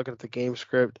game, you're looking at the game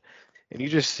script, and you're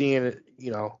just seeing it.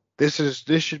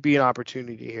 This should be an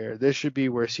opportunity here. This should be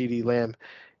where CeeDee Lamb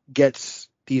gets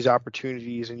these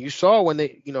opportunities. And you saw when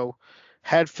they,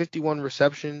 had 51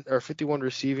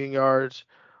 receiving yards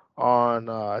on,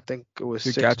 I think it was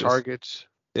 6 targets.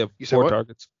 Yep. You said 4 what?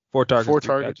 targets. 4 targets. 4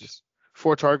 targets.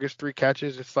 4 targets, 3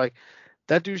 catches. It's like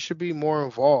that dude should be more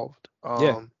involved.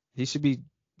 He should be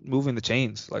moving the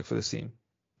chains for this team.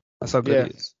 That's how good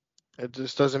he is. It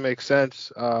just doesn't make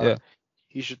sense.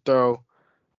 He should throw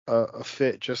a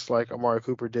fit just like Amari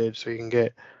Cooper did, so he can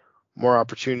get more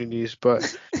opportunities.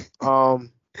 But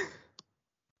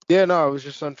it was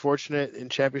just unfortunate in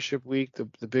championship week,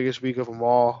 the biggest week of them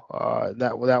all.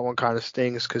 That one kind of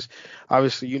stings because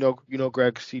obviously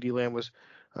Greg, CeeDee Lamb was,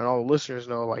 and all the listeners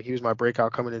know, he was my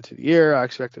breakout coming into the year. I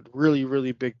expected really,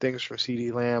 really big things from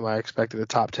CeeDee Lamb. I expected a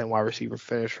top 10 wide receiver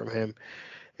finish from him.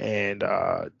 And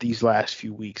these last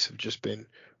few weeks have just been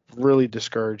really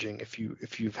discouraging if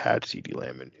you've had CeeDee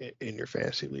Lamb in your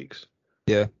fantasy leagues.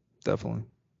 Yeah, definitely.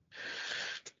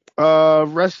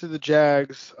 Rest of the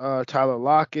Jags, Tyler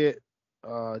Lockett,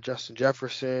 Justin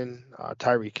Jefferson,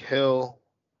 Tyreek Hill,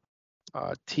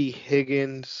 T.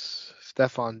 Higgins,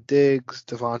 Stephon Diggs,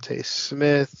 Devontae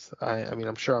Smith. I mean,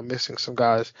 I'm sure I'm missing some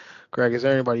guys. Greg, is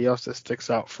there anybody else that sticks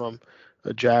out from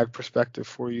a Jag perspective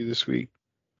for you this week?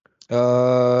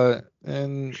 And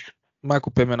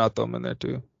Michael Pittman, I'll throw him in there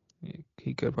too.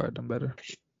 He could have probably done better.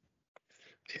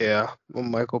 Yeah, well,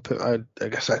 Michael Pittman, I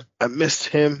guess I missed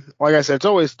him. Like I said, it's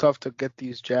always tough to get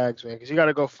these Jags, man, because you got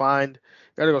to go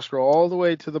scroll all the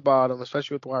way to the bottom,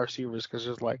 especially with wide receivers, because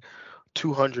there's like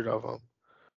 200 of them.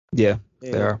 Yeah,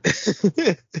 Yeah. they are.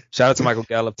 Shout out to Michael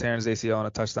Gallup tearing his ACL on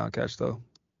a touchdown catch, though.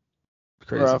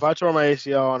 Crazy. Bro, if I tore my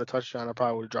ACL on a touchdown, I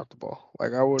probably would have dropped the ball.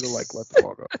 Like, I would have, like, let the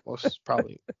ball go. Most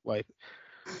probably, like.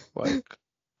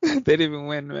 They didn't even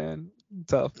win, man.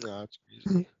 Tough. No, it's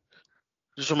crazy.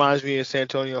 Just reminds me of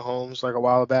Santonio Holmes, like, a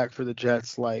while back for the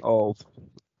Jets. Like, Oh,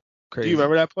 crazy. Do you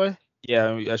remember that play?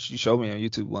 Yeah, you showed me on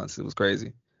YouTube once. It was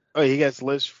crazy. Oh, he gets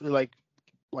Liz, like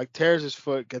tears his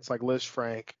foot, gets, like, Liz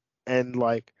Frank, and,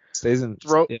 like, stays in,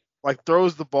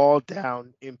 throws the ball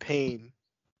down in pain.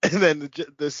 And then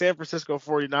the San Francisco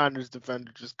 49ers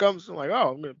defender just comes and like, oh,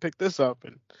 I'm going to pick this up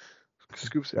and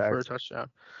scoops it for a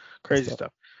touchdown. Crazy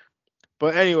stuff.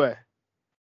 But anyway,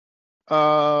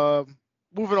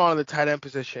 moving on to the tight end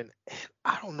position. And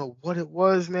I don't know what it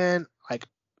was, man. Like,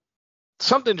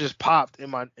 something just popped in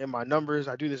my numbers.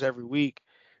 I do this every week.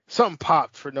 Something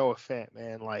popped for Noah Fant,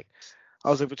 man. Like,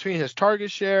 I was like, between his target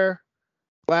share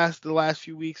the last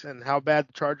few weeks and how bad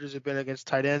the Chargers have been against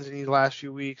tight ends in these last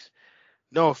few weeks,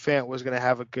 Noah Fant was going to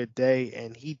have a good day,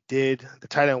 and he did. The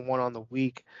tight end won on the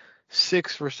week.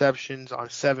 6 receptions on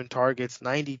 7 targets,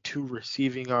 92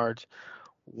 receiving yards,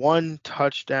 1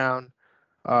 touchdown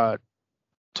to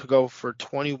go for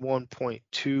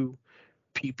 21.2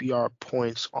 PPR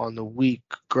points on the week.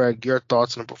 Greg, your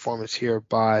thoughts on the performance here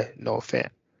by Noah Fant?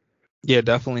 Yeah,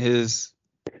 definitely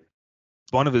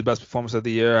one of his best performances of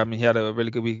the year. I mean, he had a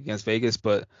really good week against Vegas,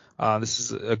 but this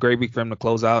is a great week for him to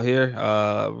close out here.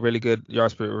 Really good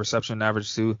yards per reception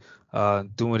average too,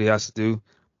 doing what he has to do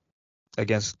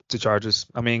against the Chargers.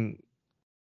 I mean,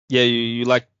 yeah, you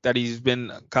like that he's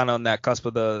been kind of on that cusp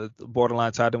of the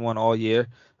borderline tight end one all year.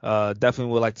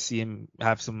 Definitely would like to see him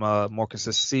have some more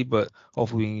consistency, but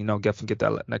hopefully, get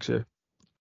that next year.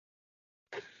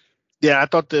 Yeah, I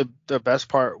thought the best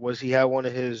part was he had one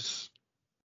of his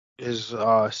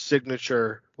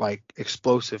signature, like,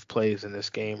 explosive plays in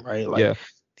this game, right? Like, yeah.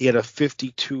 He had a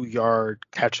 52-yard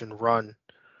catch and run.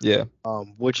 Yeah.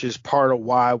 Which is part of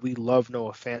why we love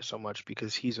Noah Fant so much,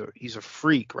 because he's a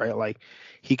freak, right? Like,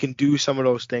 he can do some of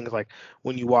those things, like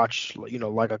when you watch,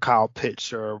 like a Kyle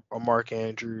Pitts or a Mark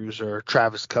Andrews or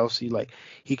Travis Kelce, like,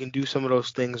 he can do some of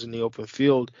those things in the open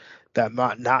field that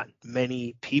not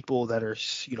many people that are,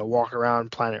 walking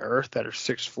around planet Earth that are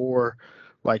 6'4",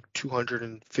 like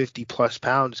 250 plus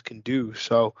pounds can do.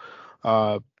 So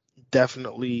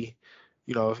definitely,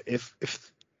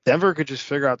 if Denver could just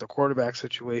figure out the quarterback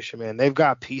situation, man, they've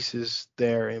got pieces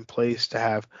there in place to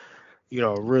have,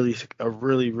 a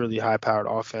really high powered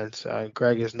offense.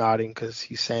 Greg is nodding because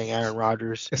he's saying Aaron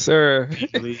Rodgers. Yes, sir.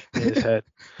 In his head.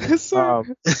 Yes, sir.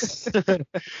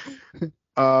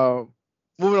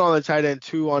 Moving on to tight end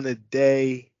 2 on the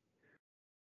day.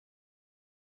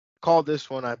 Called this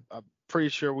one. I'm pretty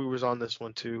sure we was on this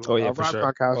one too. Oh yeah, for Rob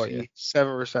sure. Gronkowski,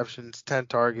 7 receptions, 10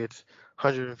 targets,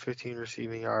 115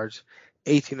 receiving yards,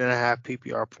 18.5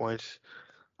 PPR points.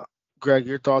 Greg,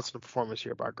 your thoughts on the performance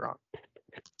here by Gronk?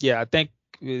 Yeah, I think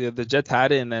the Jets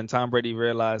had it, and then Tom Brady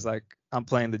realized, like, I'm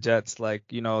playing the Jets. Like,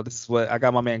 this is what I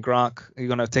got my man Gronk. He's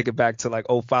going to take it back to like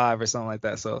 05 or something like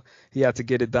that. So he had to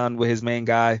get it done with his main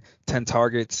guy, 10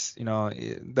 targets.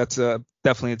 That's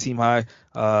definitely a team high.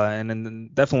 And then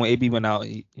definitely when AB went out,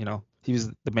 he was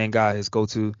the main guy, his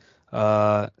go-to.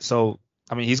 So,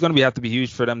 I mean, he's going to have to be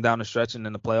huge for them down the stretch and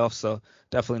in the playoffs. So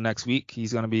definitely next week,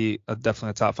 he's going to be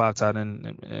definitely a top 5 tight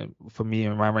end for me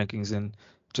in my rankings and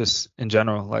just in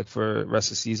general, like for the rest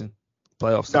of the season,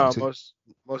 playoffs. No,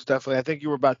 most definitely. I think you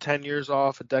were about 10 years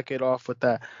off, a decade off with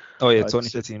that. Oh yeah,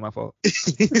 2015, my fault.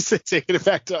 Taking it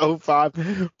back to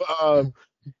 05.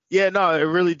 Yeah, no, it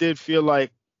really did feel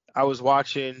like I was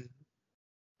watching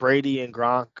Brady and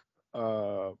Gronk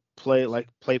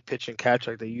play pitch and catch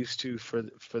like they used to for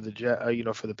the Jet,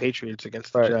 for the Patriots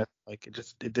against the Jets. Like,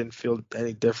 it didn't feel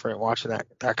any different watching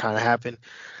that kind of happen.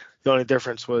 The only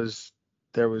difference was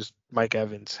there was Mike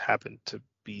Evans happened to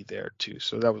be there too,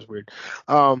 so that was weird.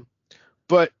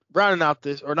 But rounding out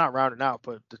this, or not rounding out,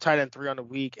 but the tight end 3 on the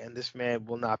week, and this man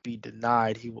will not be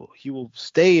denied. He will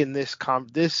stay in this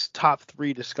top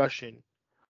 3 discussion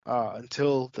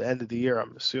until the end of the year,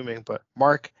 I'm assuming. But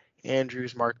Mark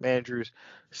Andrews,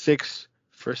 6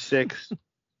 for 6,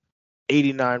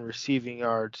 89 receiving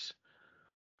yards,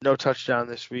 no touchdown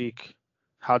this week.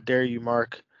 How dare you,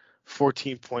 Mark?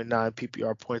 14.9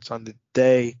 PPR points on the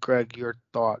day. Greg, your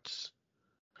thoughts?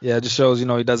 Yeah, it just shows, he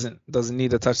doesn't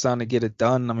need a touchdown to get it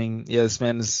done. I mean, yeah, this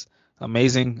man is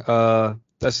amazing.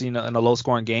 especially in a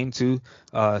low-scoring game too.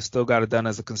 Still got it done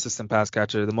as a consistent pass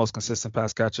catcher, the most consistent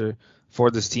pass catcher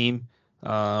for this team.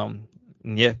 And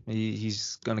yeah,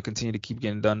 he's going to continue to keep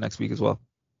getting done next week as well.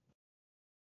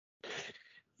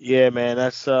 Yeah, man,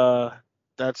 that's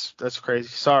crazy.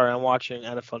 Sorry, I'm watching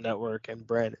NFL Network, and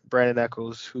Brandon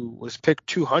Echols, who was picked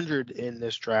 200 in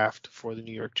this draft for the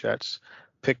New York Jets,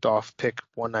 picked off pick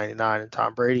 199 and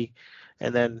Tom Brady,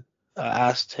 and then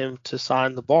asked him to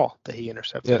sign the ball that he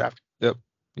intercepted after. Yep,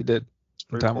 he did.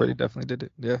 Tom Cool. Brady definitely did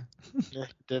it. Yeah. Yeah,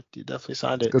 he definitely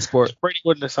signed it. Good sport. Brady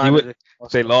wouldn't have signed it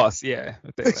if they lost. Yeah.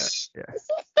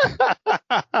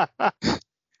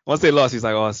 Once they lost, he's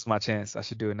like, oh, this is my chance. I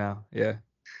should do it now. Yeah.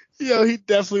 Yo, he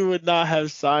definitely would not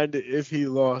have signed it if he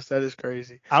lost. That is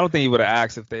crazy. I don't think he would have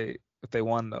asked if they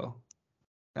won though.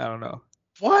 I don't know.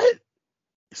 What?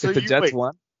 So if the Jets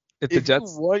won? If the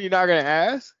Jets won, you're not gonna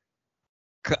ask?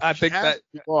 I think that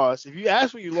you lost. If you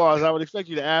ask when you lost, I would expect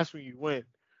you to ask when you win.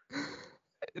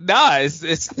 Nah,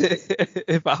 it's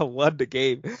if I won the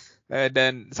game, and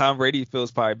then Tom Brady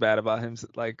feels probably bad about him,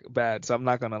 like bad. So I'm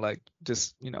not gonna like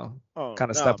just kind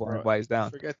of step on him while he's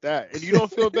down. Forget that. And you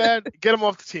don't feel bad, get him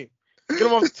off the team. Get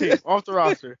him off the team, off the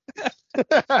roster.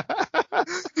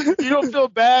 You don't feel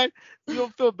bad. You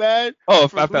don't feel bad. Oh,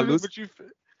 if I lose,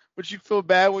 but you feel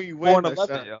bad when you win.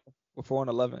 4-11, yo. We're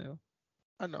 4-11, yo.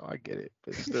 I know, I get it,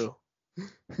 but still.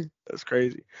 That's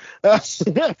crazy. But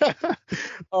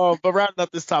rounding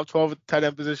up this top 12 at the tight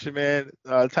end position, man,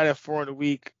 tight end 4 in the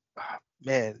week.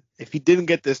 Man, if he didn't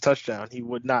get this touchdown, he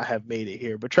would not have made it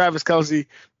here. But Travis Kelce,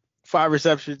 5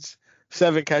 receptions,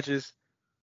 7 catches,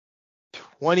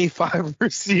 25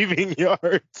 receiving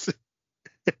yards,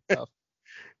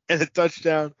 and a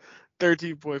touchdown.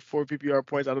 13.4 PPR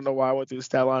points. I don't know why I went through the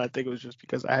stat line. I think it was just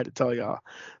because I had to tell y'all.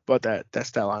 But that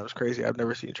stat line was crazy. I've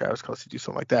never seen Travis Kelce do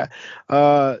something like that.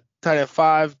 Tight end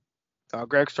 5,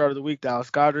 Greg started the week, Dallas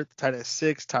Goedert. The tight end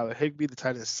 6, Tyler Higbee. The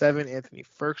tight end 7, Anthony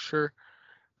Ferkshire.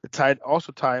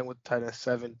 Also tying with the tight end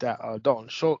 7, Dalton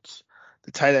Schultz. The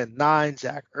tight end 9,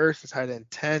 Zach Ertz. The tight end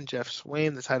 10, Jeff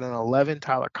Swain. The tight end 11,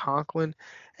 Tyler Conklin.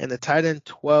 And the tight end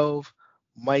 12,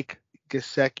 Mike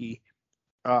Gesicki.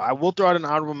 I will throw out an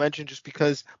honorable mention just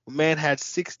because my man had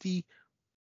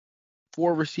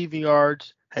 64 receiving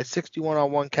yards, had 61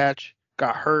 on one catch,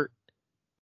 got hurt,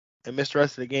 and missed the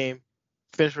rest of the game.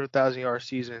 Finished with a 1,000-yard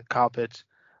season, Kyle Pitts.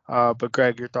 But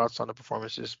Greg, your thoughts on the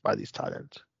performances by these tight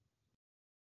ends?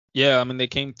 Yeah, I mean, they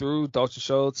came through. Dalton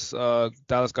Schultz,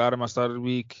 Dallas Goedert, my start of the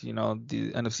week. The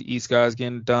NFC East guys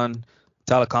getting done.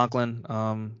 Tyler Conklin,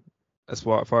 as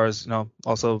far as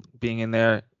also being in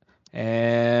there,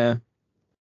 and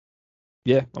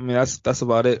yeah, I mean that's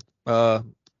about it. Mike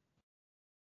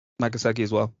Gesicki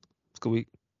as well. It's a good week.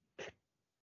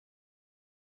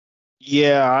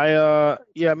 Yeah, I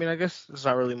mean, I guess there's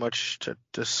not really much to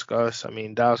discuss. I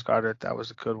mean, Dallas Goedert, that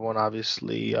was a good one,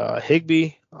 obviously.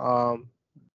 Higbee,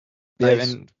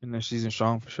 nice. And their season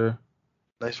strong for sure.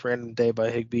 Nice random day by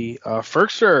Higbee.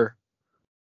 Ferkshire,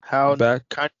 how back.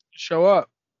 kind of show up.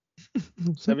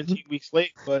 17 weeks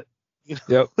late, but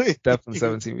Yep, definitely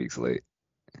 17 weeks late.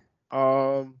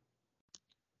 Yeah,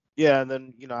 and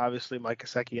then obviously Mike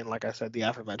Gesicki, and like I said, the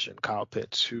aforementioned Kyle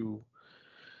Pitts, who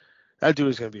that dude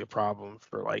is going to be a problem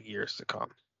for like years to come.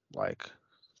 Like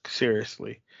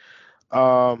seriously.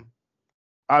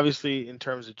 Obviously in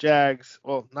terms of Jags,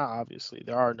 well, not obviously,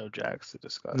 there are no Jags to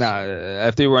discuss. Nah,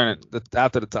 if they weren't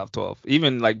after the top 12,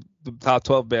 even like the top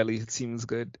 12 barely seems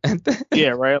good. Yeah,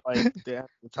 right. Like the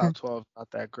top 12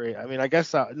 not that great. I mean, I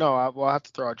guess I'll have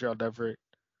to throw out Gerald Everett.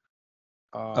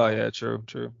 Oh yeah, true.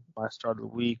 My start of the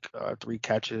week, 3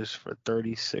 catches for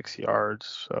 36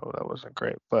 yards, so that wasn't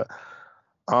great. But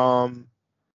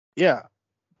yeah, I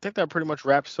think that pretty much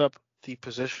wraps up the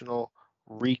positional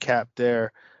recap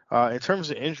there. In terms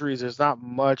of injuries, there's not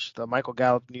much. The Michael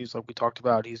Gallup news, like we talked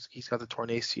about, he's got the torn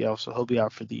ACL, so he'll be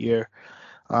out for the year.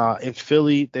 In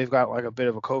Philly, they've got like a bit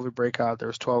of a COVID breakout.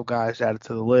 There's 12 guys added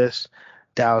to the list: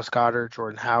 Dallas Goedert,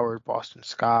 Jordan Howard, Boston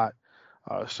Scott.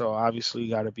 So obviously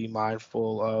you got to be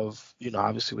mindful of,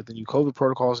 obviously with the new COVID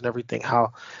protocols and everything,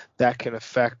 how that can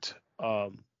affect,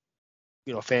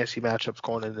 fantasy matchups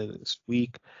going into this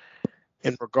week.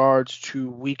 In regards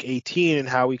to week 18 and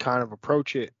how we kind of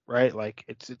approach it, right? Like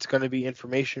it's going to be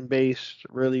information based,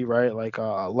 really, right? Like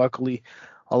luckily,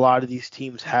 a lot of these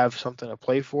teams have something to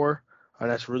play for,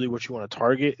 and that's really what you want to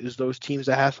target is those teams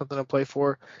that have something to play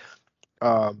for.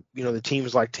 The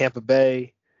teams like Tampa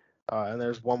Bay, and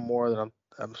there's one more that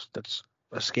that's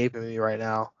escaping me right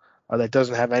now that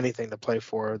doesn't have anything to play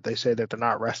for. They say that they're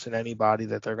not resting anybody,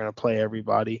 that they're going to play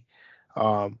everybody.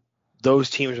 Those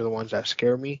teams are the ones that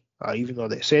scare me. Even though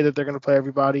they say that they're going to play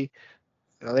everybody,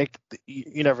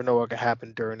 you never know what could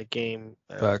happen during the game.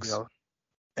 Facts.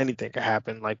 Anything could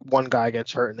happen. Like one guy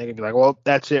gets hurt and they can be like, well,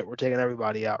 that's it. We're taking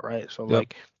everybody out, right? So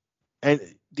Yep. and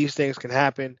these things can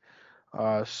happen.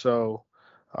 A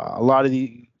lot of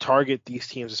target these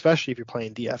teams, especially if you're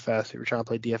playing DFS, if you're trying to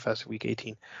play DFS in week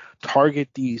 18, target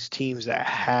these teams that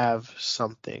have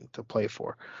something to play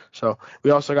for. So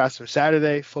we also got some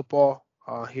Saturday football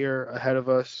here ahead of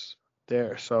us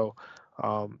there. So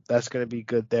that's going to be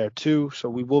good there too. So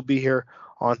we will be here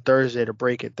on Thursday to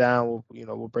break it down.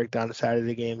 We'll break down the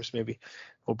Saturday games. Maybe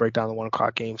we'll break down the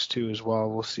 1:00 games too as well.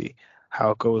 We'll see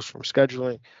how it goes from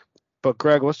scheduling. But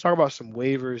Greg, let's talk about some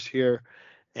waivers here,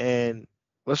 and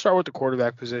let's start with the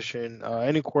quarterback position.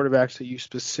 Any quarterbacks that you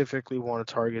specifically want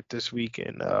to target this week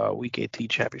in Week 18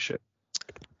 championship?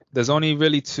 There's only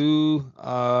really two.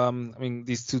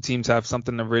 These two teams have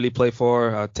something to really play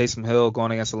for. Taysom Hill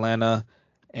going against Atlanta,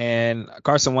 and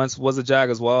Carson Wentz was a Jag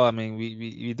as well. I mean,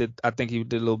 we did. I think he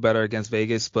did a little better against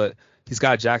Vegas, but he's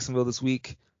got Jacksonville this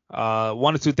week.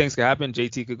 One or two things could happen.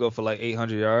 JT could go for like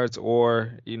 800 yards,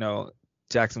 or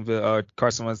Jacksonville or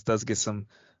Carson Wentz does get some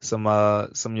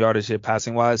yardage here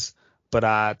passing wise. But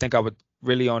I think I would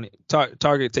really only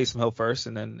target Taysom Hill first,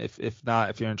 and then if not,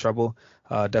 if you're in trouble,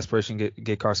 desperation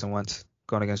get Carson Wentz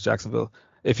going against Jacksonville.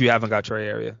 If you haven't got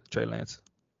Trey Lance.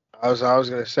 I was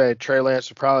gonna say Trey Lance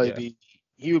would probably be.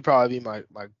 He would probably be my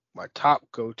top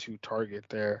go-to target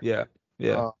there. Yeah.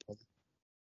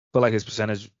 But like his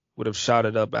percentage would have shot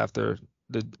it up after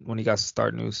when he got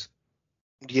start news.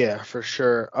 Yeah, for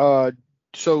sure.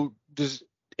 So does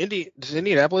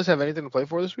Indianapolis have anything to play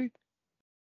for this week?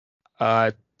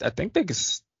 I think they could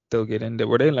still get in there.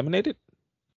 Were they eliminated?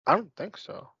 I don't think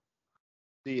so.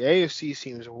 The AFC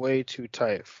seems way too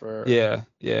tight for. Yeah,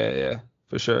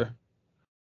 for sure.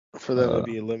 For them to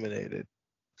be eliminated.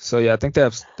 So yeah, I think they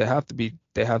have to be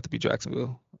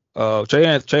Jacksonville. Trey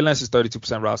Lance is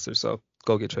 32% roster, so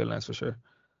go get Trey Lance for sure.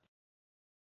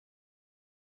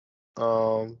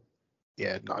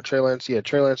 Trey Lance. Yeah,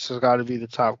 Trey Lance has got to be the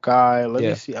top guy. Let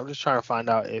me see. I'm just trying to find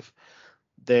out if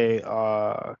they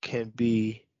can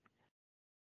be.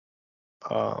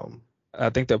 I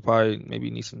think they'll probably maybe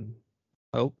need some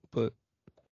help, but.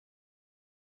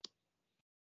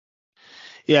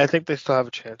 Yeah, I think they still have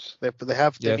a chance. They're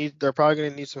probably going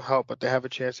to need some help, but they have a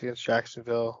chance against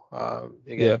Jacksonville.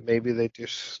 Maybe they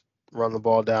just run the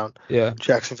ball down. Yeah.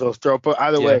 Jacksonville's throat. But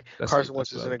either way, Carson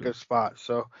Wentz is in a good spot.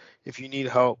 So if you need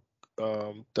help,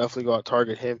 definitely go out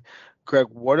target him. Greg,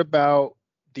 what about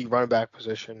the running back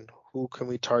position? Who can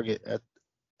we target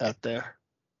at there?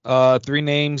 3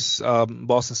 names.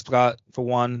 Boston Scott for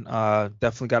one.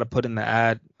 Definitely got to put in the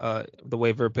ad, the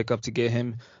waiver pickup to get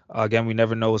him. Again, we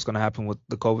never know what's going to happen with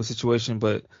the COVID situation,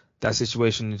 but that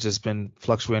situation has just been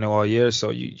fluctuating all year, so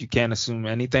you can't assume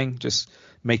anything. Just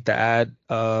make the ad.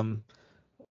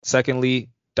 Secondly,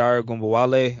 Dare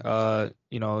Ogunbowale.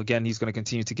 Again, he's going to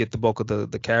continue to get the bulk of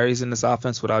the carries in this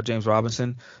offense without James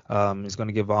Robinson. He's going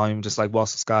to get volume just like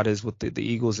Boston Scott is with the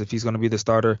Eagles. If he's going to be the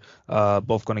starter,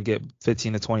 both going to get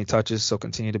 15 to 20 touches, so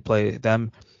continue to play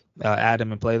them, add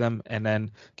them and play them. And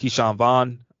then Keyshawn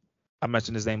Vaughn. I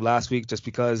mentioned his name last week just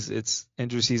because it's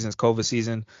injury season, it's COVID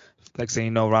season. Next thing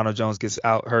you know, Ronald Jones gets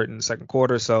hurt in the second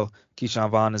quarter, so Keyshawn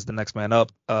Vaughn is the next man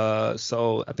up.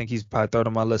 So I think he's probably third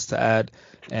on my list to add,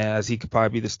 as he could probably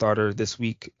be the starter this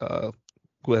week.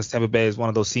 Whereas Tampa Bay is one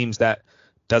of those teams that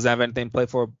doesn't have anything to play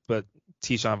for, but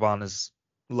Keyshawn Vaughn is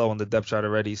low on the depth chart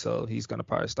already, so he's going to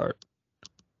probably start.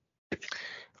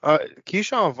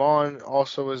 Keyshawn Vaughn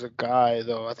also is a guy,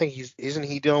 though. I think isn't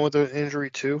he dealing with an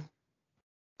injury too?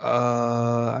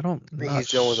 I don't think he's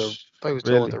dealing with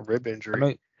dealing with a rib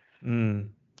injury.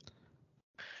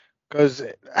 Because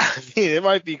it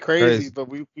might be crazy, but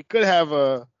we could have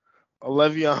a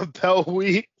Le'Veon Bell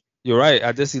week. You're right.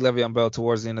 I did see Le'Veon Bell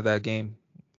towards the end of that game.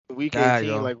 Week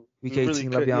 18, week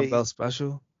 18, really Le'Veon Bell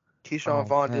special. Keyshawn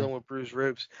Vaughn dealing with bruised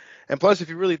ribs, and plus, if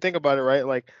you really think about it, right,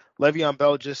 like Le'Veon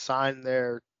Bell just signed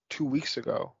there 2 weeks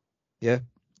ago. Yeah.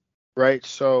 Right.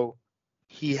 So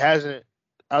he hasn't.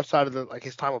 Outside of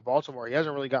his time with Baltimore, he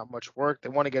hasn't really got much work. They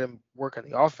want to get him work on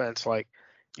the offense. Like,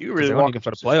 you really want him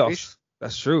for the playoffs.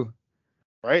 That's true.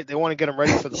 Right? They want to get him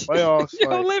ready for the playoffs.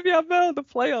 Le'Veon Bell, the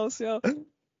playoffs, yo.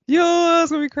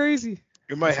 That's gonna be crazy.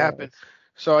 It might happen.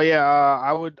 So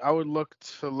I would look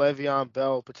to Le'Veon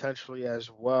Bell potentially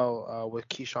as well, with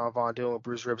Keyshawn Vaughn dealing with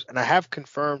bruised ribs. And I have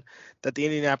confirmed that the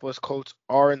Indianapolis Colts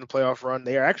are in the playoff run.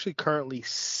 They are actually currently the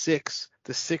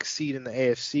 6th seed in the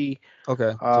AFC.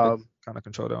 Okay. So they kind of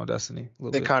control their own destiny.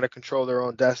 They kind of control their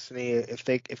own destiny. If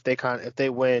they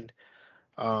win,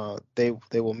 they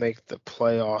will make the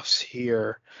playoffs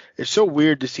here. It's so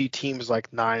weird to see teams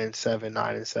like 9-7,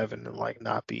 9-7, and like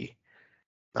not be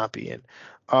in.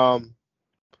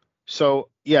 So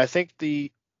yeah, I think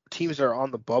the teams that are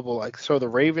on the bubble, like so the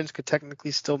Ravens could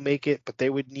technically still make it, but they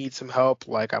would need some help.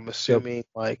 Like I'm Yep. assuming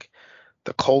like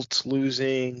the Colts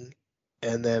losing,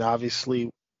 and then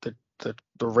obviously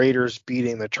the Raiders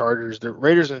beating the Chargers. The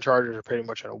Raiders and Chargers are pretty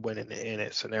much in a win in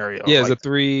it scenario. Yeah, Like it's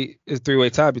a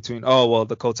three-way tie between. Oh well,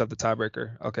 the Colts have the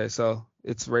tiebreaker. Okay, so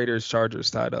it's Raiders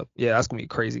Chargers tied up. Yeah, that's gonna be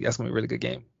crazy. That's gonna be a really good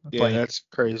game. yeah, that's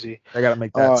crazy. They gotta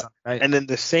make that Sunday night. And then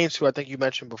the Saints, who I think you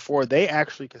mentioned before, they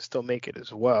actually can still make it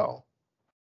as well.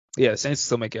 Yeah, the Saints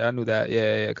still make it. I knew that.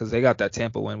 Yeah, because they got that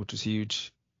Tampa win, which was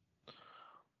huge.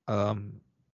 And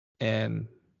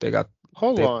they got.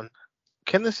 Hold on,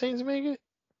 can the Saints make it?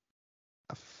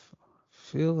 I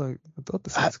feel like I thought the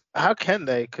Saints. How can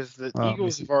they? Because the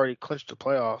Eagles have already clinched the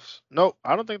playoffs. No,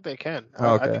 I don't think they can. Okay.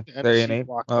 I think the They're NFC in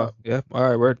locked up. Yeah. All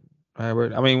right, word. I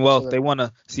mean, well, they want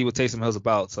to see what Taysom Hill's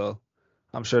about, so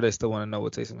I'm sure they still want to know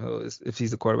what Taysom Hill is if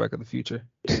he's the quarterback of the future.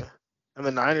 Yeah. And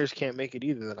the Niners can't make it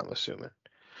either, then I'm assuming.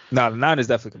 No, the Niners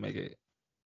definitely can make it.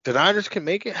 The Niners can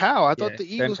make it? How? I thought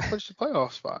the Eagles clinched the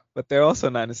playoff spot. But they're also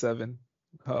 9-7.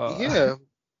 Yeah.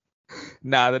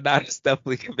 Nah, the Niners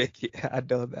definitely can make it. I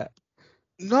know that.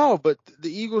 No, but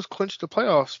the Eagles clinched the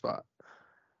playoff spot.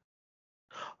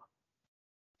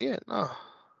 Yeah, no.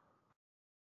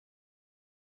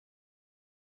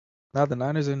 Now the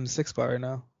Niners are in the 6th spot right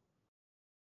now.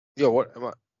 Yo, what am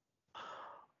I?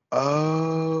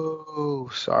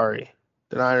 Oh, sorry.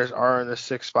 The Niners are in the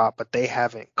 6th spot, but they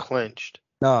haven't clinched.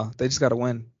 No, they just got to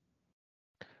win.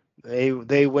 They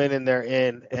win and they're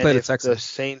in. And if the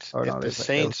Saints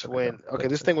win, okay,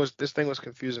 this thing was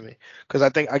confusing me because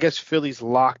I guess Philly's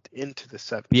locked into the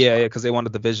 7th. Yeah, because they won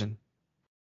the division.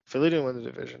 Philly didn't win the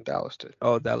division. Dallas did.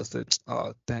 Oh, Dallas did.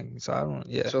 Oh, dang. So I don't.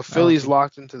 Yeah. So Philly's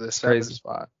locked into the 7th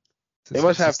spot. They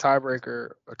must have a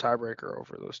tiebreaker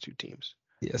over those two teams.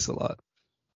 Yes, a lot.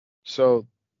 So,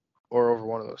 or over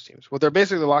one of those teams. Well, they're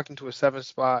basically locked into a 7th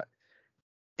spot,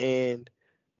 and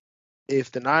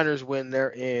if the Niners win,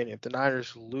 they're in. If the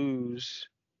Niners lose,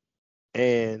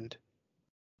 and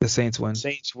the Saints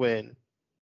win,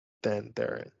 then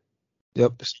they're in.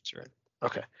 Yep. The Saints are in.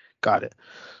 Okay, got it.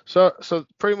 So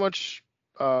pretty much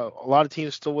a lot of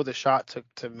teams still with a shot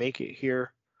to make it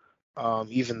here.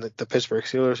 Even the Pittsburgh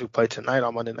Steelers, who play tonight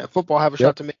on Monday Night Football, have a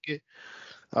shot to make it.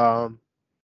 So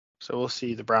we'll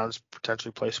see. The Browns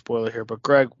potentially play spoiler here. But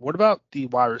Greg, what about the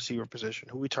wide receiver position?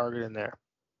 Who we targeting there?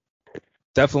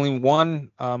 Definitely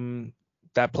one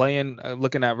that playing,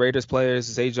 looking at Raiders players,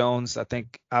 Zay Jones. I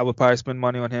think I would probably spend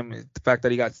money on him. The fact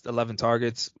that he got 11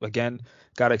 targets, again,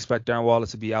 got to expect Darren Waller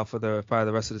to be out for probably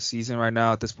the rest of the season right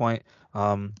now at this point.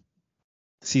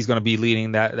 He's going to be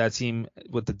leading that team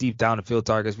with the deep down the field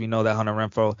targets. We know that Hunter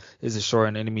Renfrow is a short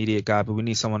and intermediate guy, but we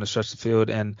need someone to stretch the field.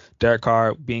 And Derek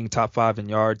Carr, being top 5 in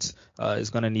yards, is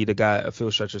going to need a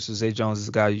field stretcher. So Zay Jones is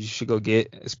a guy you should go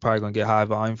get. It's probably going to get high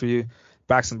volume for you.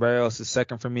 Braxton Berrios is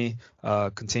second for me.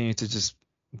 Continue to just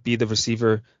be the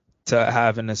receiver to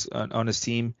have on this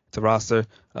team to roster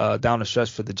down the stretch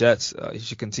for the Jets. He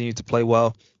should continue to play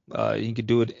well. He can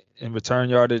do it in return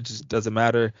yardage. It doesn't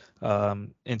matter.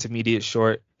 Intermediate,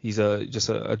 short. He's just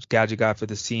a gadget guy for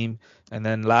this team. And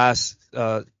then last,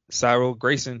 Cyril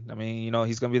Grayson. I mean,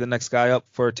 he's going to be the next guy up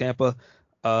for Tampa.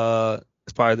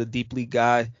 It's probably the deep league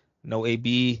guy. No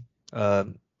AB.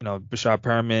 Bashard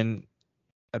Perriman.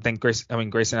 I think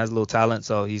Grayson has a little talent,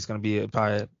 so he's going to be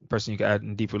probably a person you can add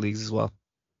in deeper leagues as well.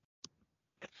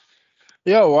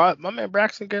 Yo, my man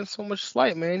Braxton getting so much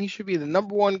slight, man. He should be the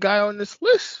number 1 guy on this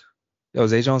list. Yo,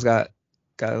 Zay Jones got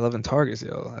 11 targets,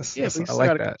 yo. I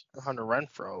like that. Hunter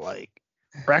Renfrow, like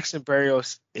Braxton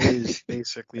Berrios is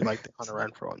basically like the Hunter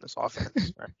Renfrow in this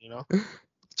offense, right?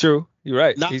 True, you're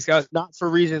right. Not for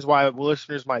reasons why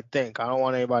listeners might think. I don't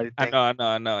want anybody to think.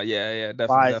 I know. Yeah,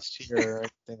 definitely. Here or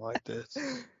anything like this.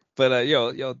 But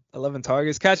yo, 11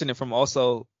 targets, catching it from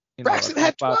also. Braxton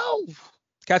had 12.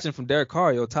 Catching from Derek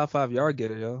Carr, yo, top 5 yard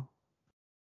getter, yo.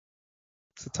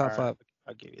 It's a top 5.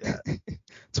 I'll give you that.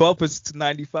 12% to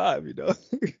 95,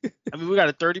 I mean, we got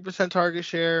a 30% target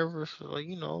share versus, I don't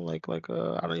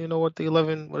even know what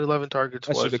 11 targets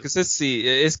was. The consistency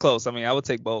is close. I mean, I would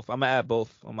take both. I'm gonna add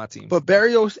both on my team. But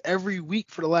Berrios every week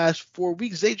for the last 4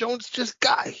 weeks. Zay Jones just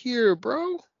got here,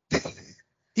 bro.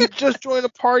 He just joined the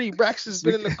party. Braxton's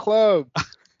been in the club.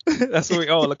 That's what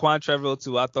Laquan Treadwell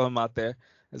too. I throw him out there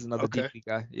as another deep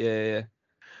guy. Yeah.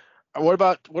 What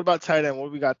about tight end?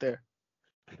 What we got there?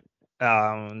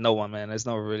 No one, man. There's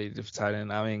no really different tight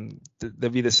end. I mean, they'll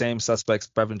be the same suspects,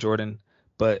 Brevin Jordan,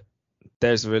 but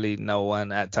there's really no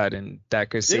one at tight end that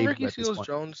could Did save Ricky you at this point.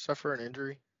 Seals-Jones suffer an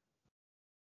injury?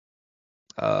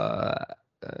 I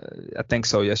think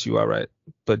so. Yes, you are right.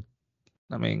 But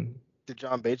I mean, Did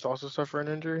John Bates also suffer an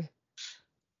injury?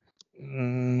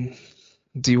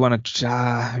 do you want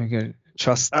to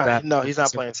trust that? No, he's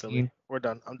not playing 17? Philly. We're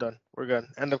done. I'm done. We're good.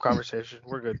 End of conversation.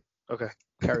 We're good. Okay,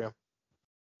 carry on.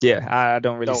 Yeah, I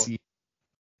don't really No. see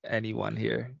anyone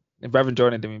here. And Brevin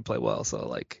Jordan didn't even play well, so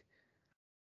like,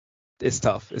 it's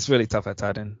tough. It's really tough at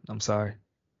tight end. I'm sorry.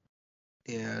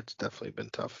 Yeah, it's definitely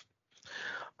been tough.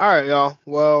 All right, y'all.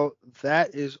 Well,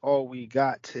 that is all we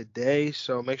got today.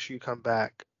 So make sure you come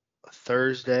back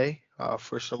Thursday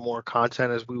for some more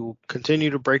content as we will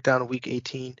continue to break down Week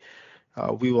 18.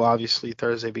 We will obviously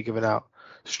Thursday be giving out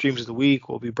streams of the week.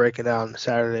 We'll be breaking down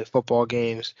Saturday football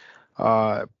games,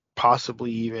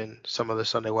 possibly even some of the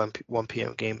Sunday 1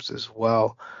 p.m. games as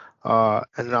well. And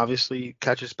then obviously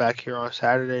catch us back here on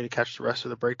Saturday to catch the rest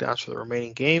of the breakdowns for the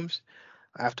remaining games.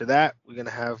 After that, we're going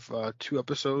to have 2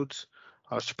 episodes.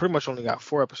 So pretty much only got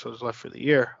 4 episodes left for the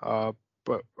year,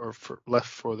 left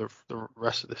for the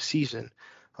rest of the season.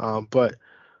 But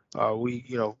we,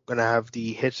 gonna have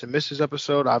the hits and misses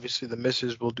episode. Obviously, the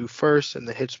misses will do first, and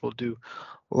the hits will do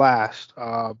last.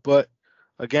 But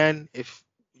again, if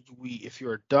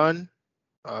you're done,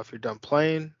 if you're done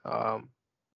playing,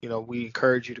 we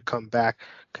encourage you to come back,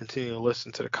 continue to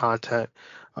listen to the content,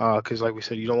 because like we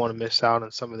said, you don't want to miss out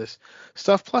on some of this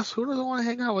stuff. Plus, who doesn't want to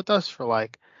hang out with us for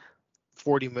like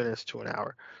 40 minutes to an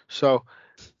hour? So,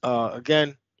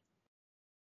 again,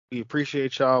 we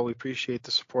appreciate y'all. We appreciate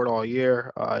the support all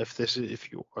year. If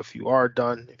you are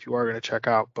done, if you are going to check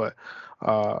out, but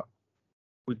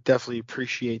we definitely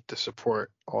appreciate the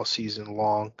support all season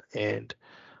long. And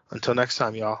until next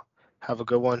time, y'all, have a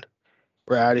good one.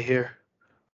 We're out of here.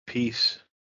 Peace.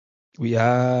 We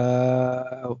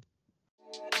are.